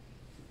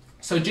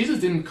 So Jesus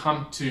didn't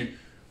come to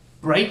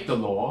break the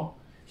law,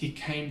 he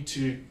came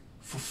to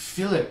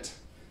fulfill it.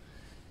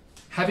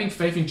 Having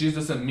faith in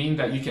Jesus doesn't mean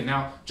that you can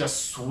now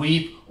just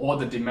sweep all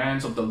the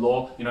demands of the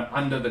law,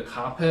 under the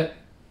carpet.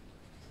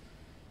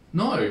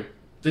 No,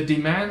 the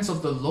demands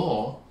of the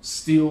law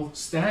still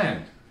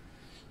stand.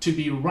 To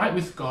be right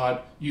with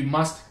God, you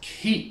must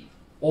keep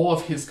all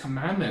of his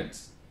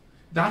commandments.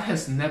 That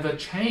has never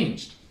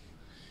changed.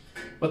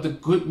 But the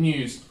good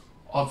news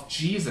of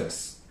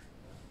Jesus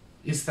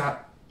is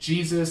that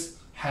Jesus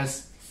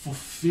has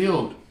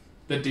fulfilled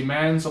the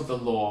demands of the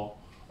law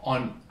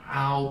on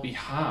our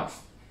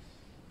behalf,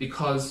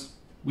 because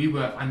we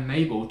were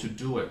unable to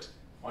do it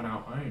on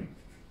our own.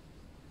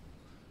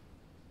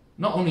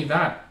 Not only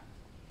that,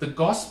 the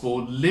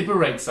gospel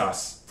liberates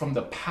us from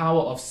the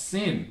power of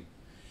sin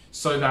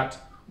so that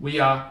we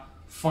are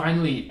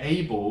finally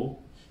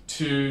able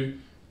to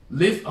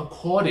live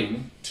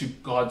according to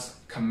God's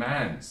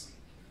commands.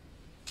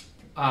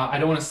 I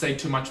don't want to say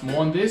too much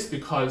more on this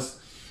because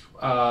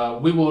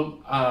we will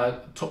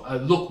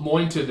look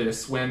more into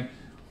this when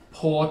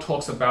Paul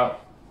talks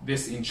about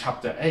this in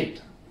chapter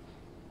 8,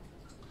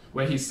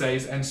 where he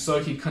says, and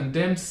so he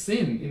condemned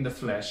sin in the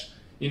flesh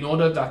in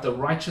order that the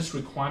righteous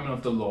requirement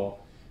of the law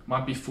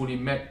might be fully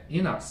met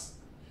in us,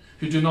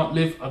 who do not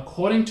live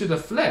according to the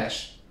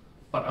flesh,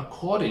 but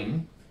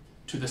according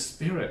to the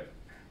Spirit.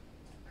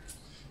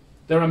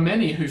 There are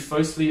many who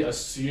falsely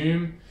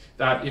assume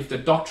that if the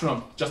doctrine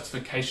of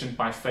justification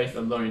by faith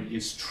alone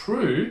is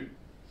true,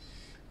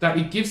 that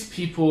it gives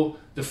people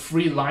the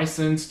free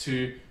license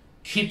to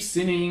keep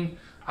sinning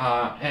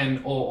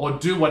or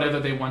do whatever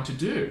they want to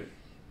do.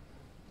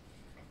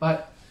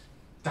 But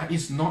that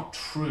is not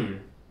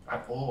true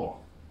at all.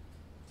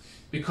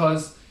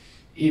 Because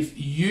if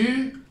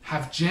you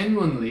have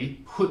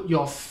genuinely put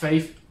your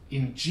faith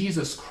in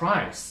Jesus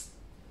Christ,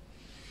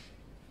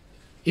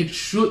 it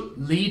should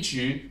lead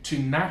you to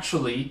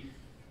naturally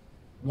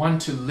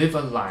want to live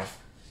a life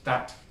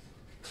that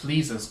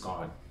pleases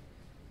God.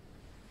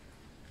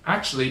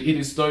 Actually, it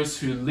is those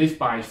who live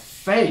by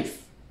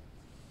faith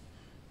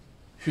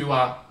who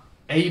are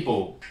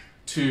able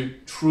to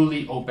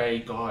truly obey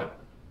God,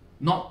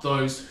 not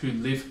those who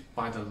live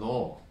by the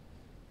law.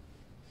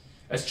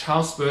 As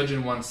Charles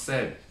Spurgeon once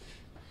said,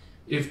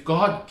 if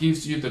God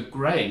gives you the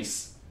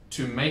grace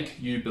to make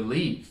you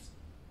believe,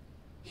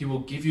 he will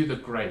give you the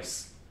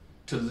grace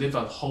to live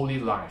a holy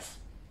life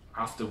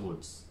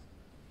afterwards.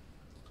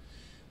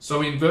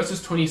 So in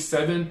verses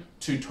 27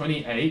 to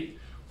 28,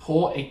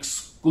 Paul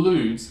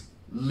excludes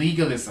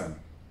legalism.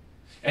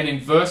 And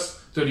in verse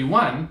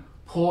 31,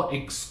 Paul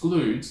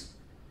excludes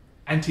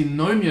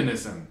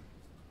antinomianism.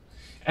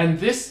 And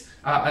this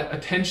a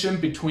tension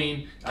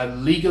between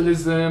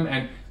legalism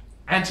and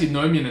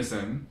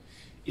antinomianism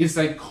is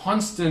a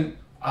constant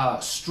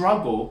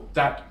struggle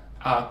that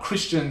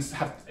Christians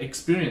have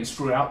experienced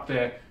throughout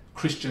their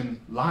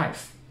Christian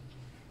life.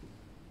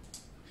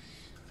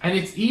 And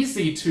it's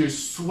easy to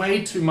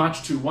sway too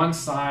much to one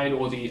side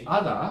or the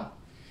other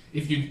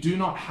if you do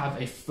not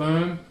have a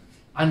firm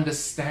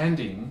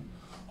understanding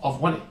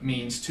of what it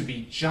means to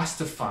be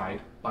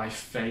justified by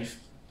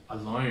faith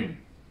alone.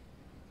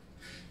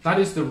 That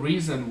is the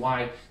reason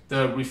why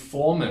the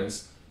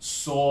Reformers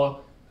saw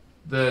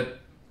the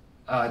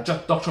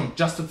doctrine of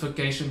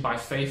justification by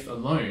faith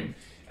alone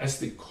as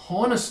the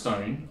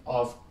cornerstone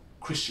of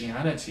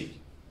Christianity.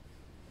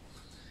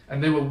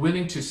 And they were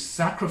willing to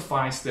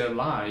sacrifice their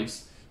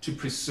lives to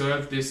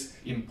preserve this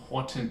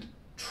important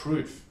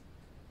truth.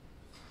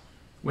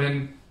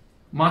 When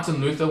Martin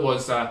Luther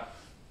was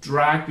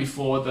dragged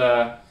before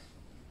the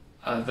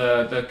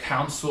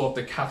council of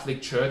the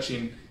Catholic Church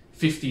in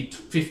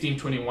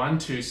 1521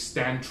 to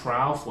stand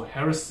trial for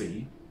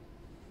heresy,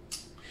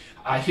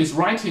 his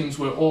writings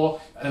were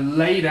all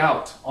laid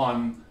out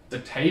on the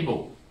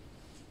table.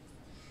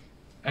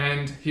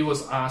 And he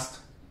was asked,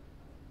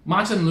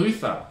 Martin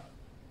Luther,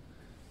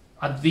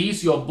 are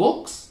these your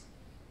books?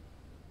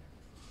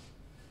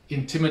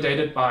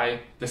 Intimidated by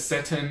the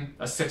setting,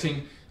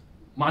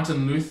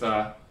 Martin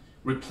Luther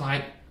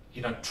replied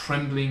in a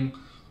trembling,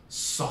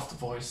 soft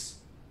voice,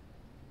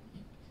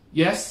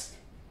 yes,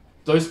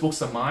 those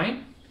books are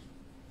mine.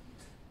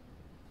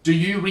 Do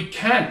you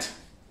recant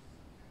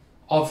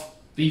of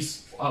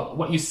these,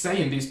 what you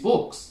say in these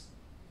books?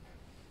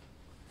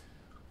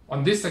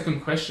 On this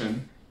second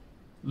question,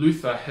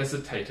 Luther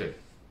hesitated.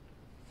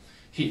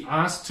 He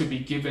asked to be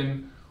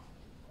given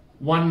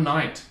one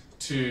night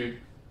to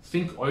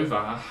think over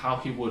how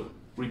he would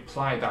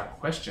reply that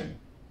question.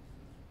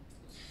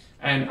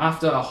 And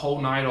after a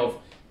whole night of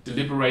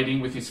deliberating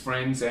with his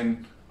friends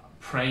and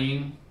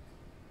praying,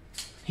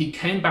 he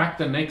came back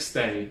the next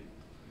day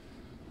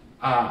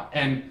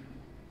and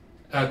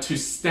to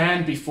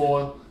stand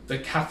before the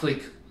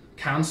Catholic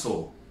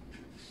Council.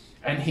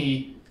 And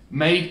he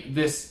made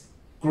this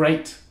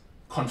great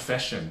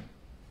confession.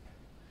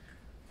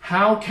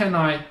 How can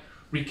I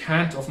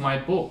recant of my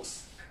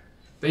books?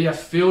 They are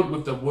filled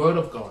with the Word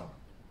of God.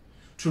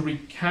 To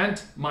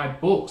recant my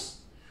books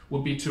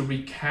would be to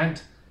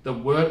recant the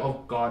Word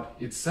of God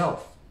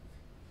itself.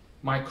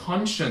 My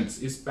conscience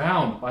is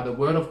bound by the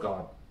Word of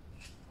God.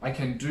 I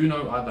can do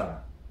no other.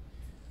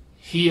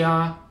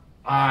 Here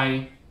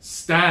I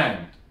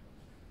stand.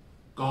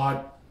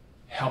 God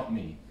help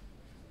me.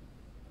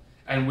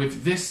 And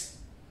with this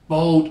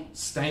bold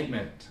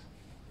statement,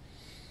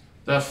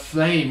 the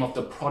flame of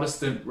the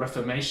Protestant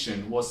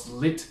Reformation was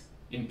lit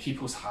in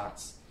people's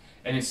hearts,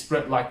 and it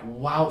spread like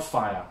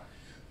wildfire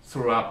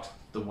throughout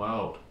the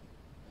world.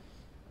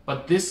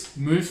 But this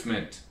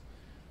movement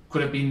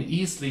could have been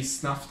easily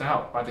snuffed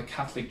out by the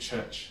Catholic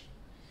Church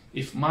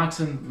if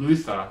Martin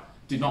Luther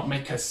did not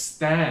make a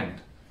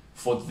stand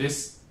for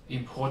this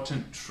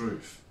important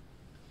truth,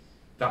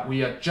 that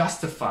we are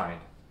justified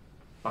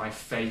by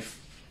faith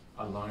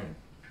alone.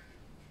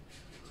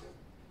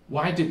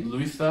 Why did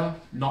Luther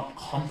not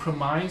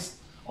compromise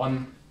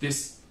on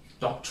this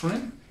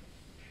doctrine?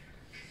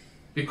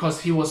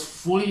 Because he was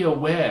fully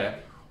aware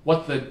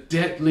what the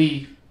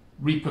deadly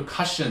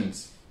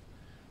repercussions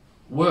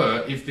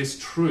were if this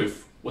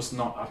truth was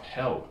not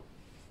upheld.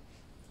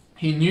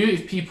 He knew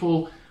if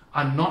people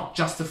are not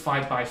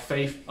justified by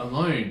faith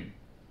alone,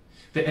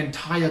 the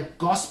entire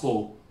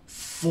gospel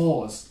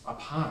falls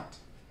apart.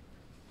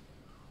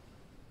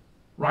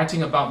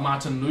 Writing about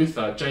Martin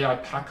Luther, J.I.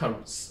 Packer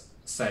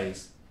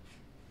says,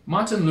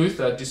 Martin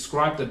Luther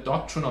described the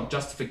doctrine of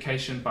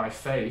justification by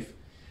faith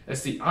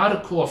as the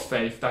article of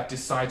faith that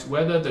decides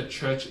whether the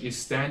church is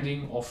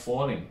standing or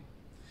falling.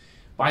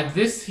 By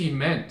this he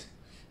meant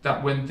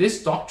that when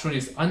this doctrine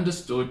is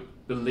understood,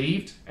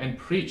 believed, and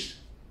preached,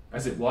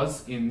 as it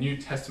was in New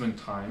Testament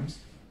times,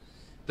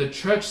 the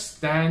church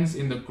stands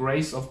in the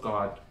grace of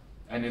God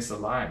and is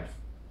alive.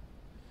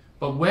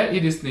 But where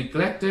it is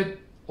neglected,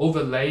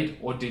 overlaid,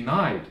 or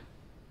denied,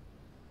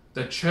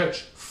 the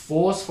church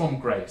falls from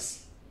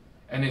grace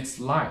and its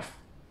life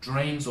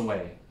drains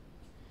away,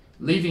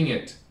 leaving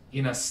it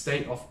in a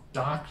state of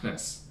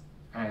darkness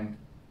and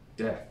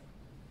death.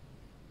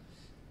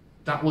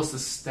 That was the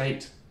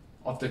state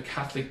of the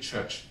Catholic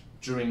Church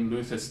during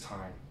Luther's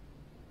time.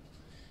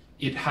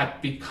 It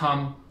had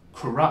become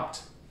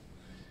corrupt.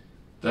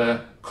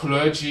 The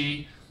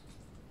clergy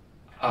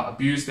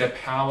abused their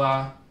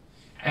power,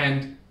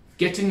 and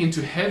getting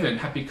into heaven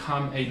had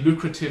become a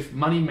lucrative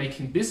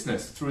money-making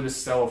business through the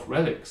sale of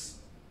relics.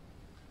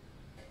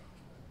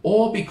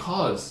 All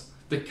because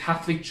the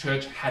Catholic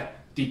Church had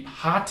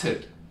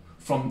departed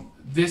from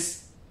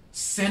this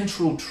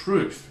central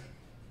truth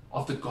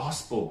of the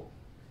gospel,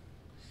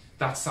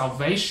 that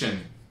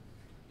salvation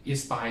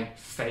is by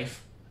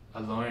faith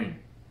alone.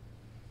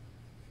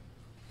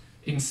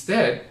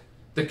 Instead,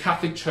 the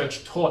Catholic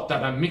Church taught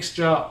that a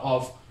mixture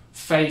of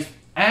faith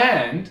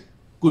and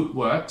good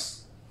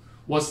works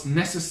was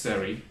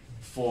necessary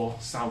for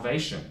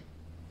salvation.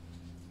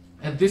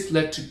 And this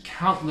led to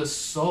countless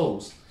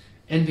souls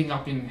ending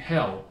up in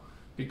hell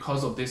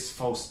because of this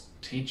false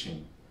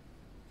teaching.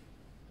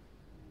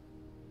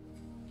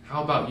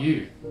 How about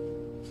you?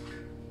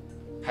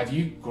 Have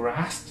you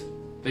grasped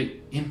the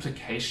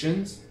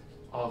implications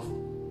of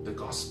the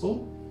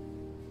gospel?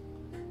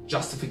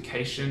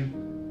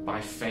 Justification by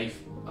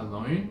faith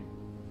alone?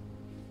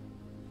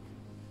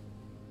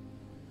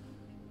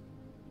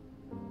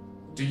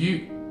 Do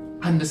you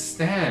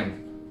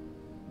understand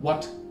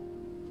what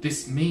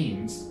this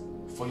means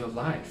for your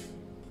life?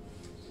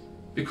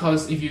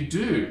 Because if you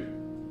do,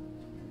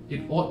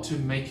 it ought to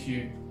make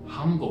you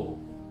humble,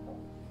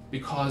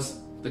 because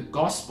the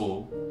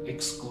gospel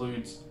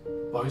excludes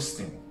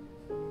boasting.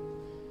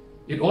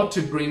 It ought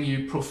to bring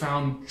you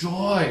profound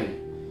joy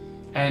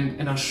and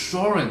an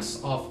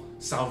assurance of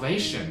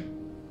salvation,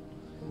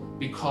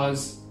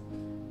 because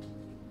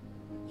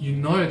you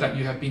know that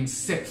you have been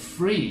set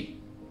free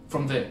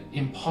from the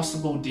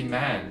impossible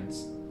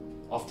demands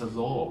of the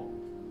law.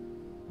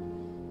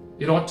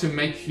 It ought to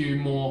make you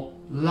more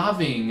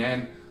loving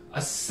and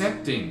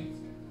accepting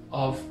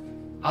of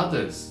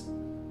others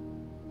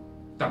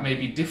that may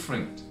be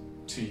different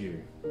to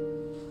you,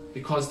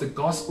 because the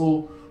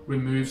gospel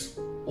removes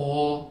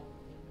all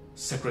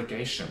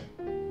segregation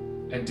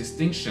and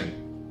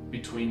distinction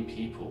between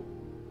people.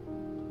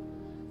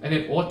 And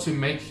it ought to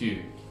make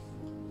you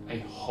a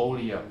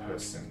holier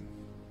person.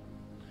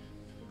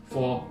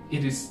 For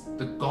it is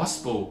the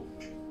gospel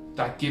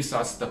that gives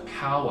us the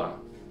power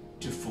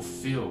to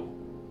fulfill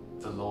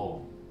the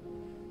law.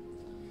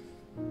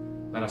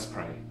 Let us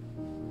pray.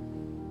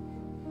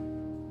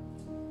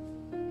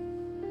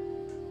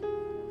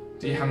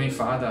 Dear Heavenly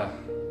Father,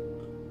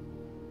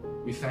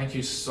 we thank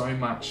you so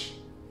much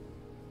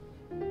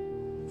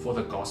for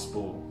the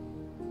gospel,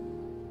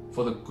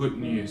 for the good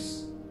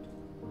news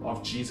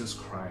of Jesus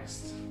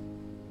Christ.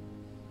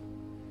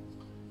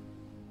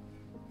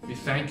 We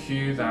thank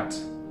you that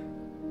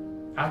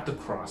at the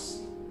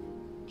cross,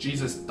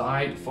 Jesus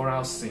died for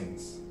our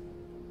sins,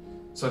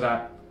 so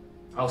that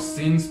our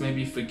sins may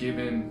be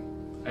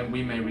forgiven and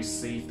we may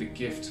receive the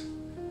gift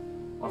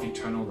of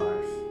eternal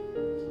life.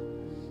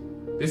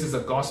 This is a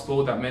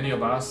gospel that many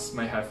of us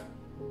may have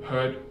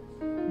heard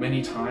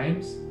many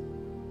times,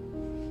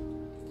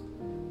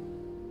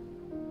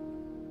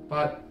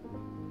 but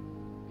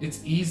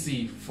it's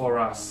easy for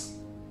us,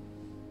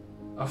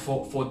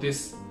 for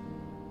this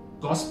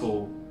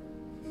gospel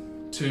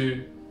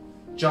to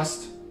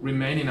just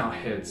remain in our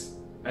heads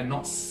and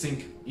not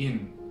sink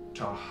in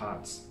to our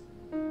hearts.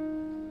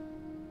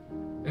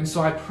 And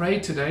so I pray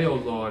today, O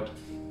Lord,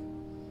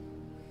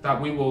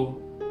 that we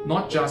will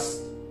not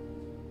just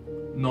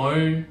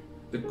know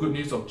the good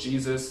news of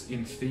Jesus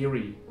in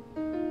theory,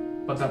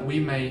 but that we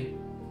may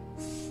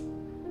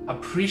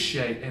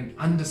appreciate and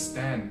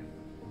understand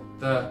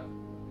the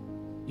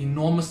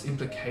enormous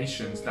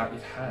implications that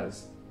it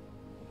has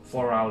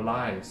for our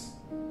lives,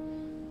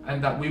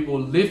 and that we will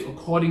live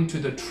according to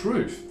the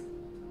truth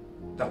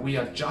that we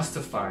are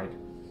justified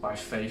by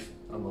faith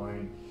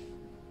alone.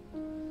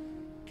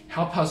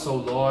 Help us, O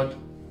Lord,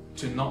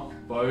 to not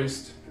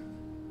boast,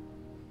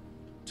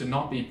 to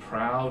not be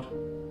proud,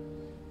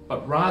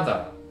 but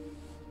rather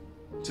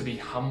to be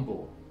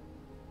humble,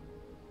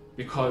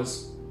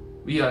 because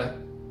we are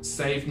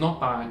saved not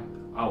by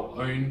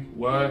our own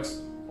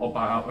works or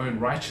by our own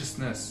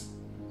righteousness,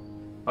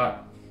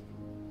 but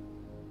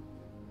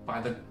by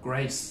the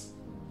grace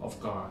of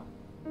God.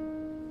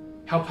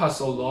 Help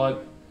us, O Lord,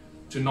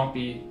 to not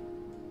be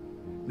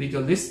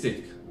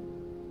legalistic,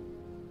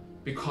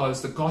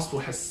 because the gospel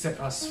has set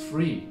us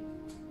free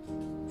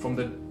from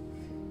the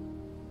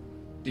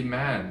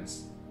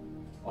demands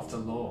of the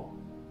law.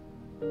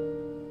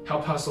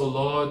 Help us, O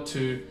Lord,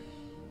 to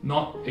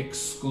not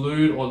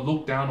exclude or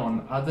look down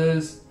on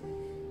others,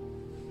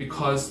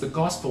 because the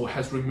gospel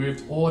has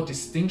removed all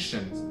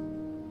distinctions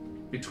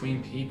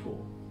between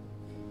people,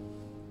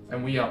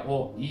 and we are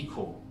all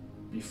equal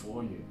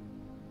before you.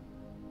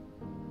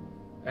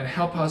 And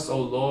help us,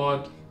 O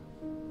Lord,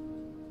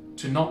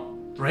 to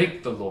not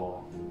break the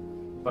law,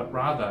 but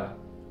rather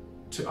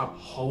to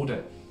uphold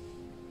it,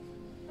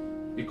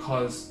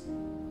 because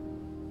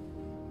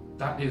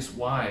that is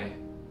why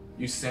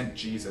you sent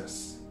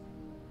Jesus.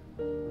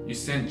 You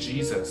sent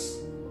Jesus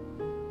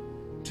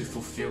to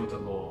fulfill the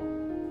law.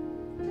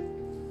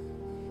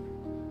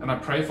 And I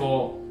pray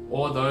for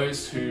all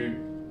those who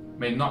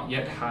may not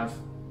yet have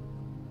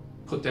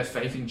put their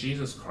faith in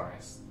Jesus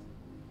Christ,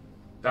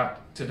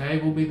 that today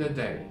will be the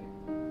day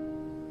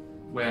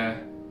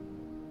where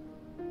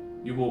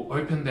you will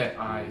open their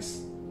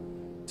eyes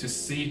to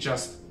see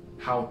just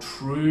how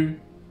true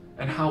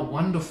and how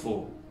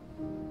wonderful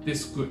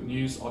this good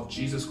news of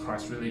Jesus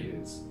Christ really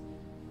is,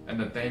 and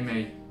that they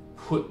may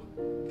put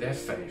their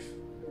faith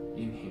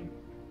in Him.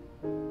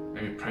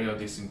 And we pray all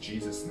this in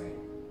Jesus' name.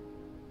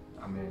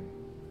 Amen.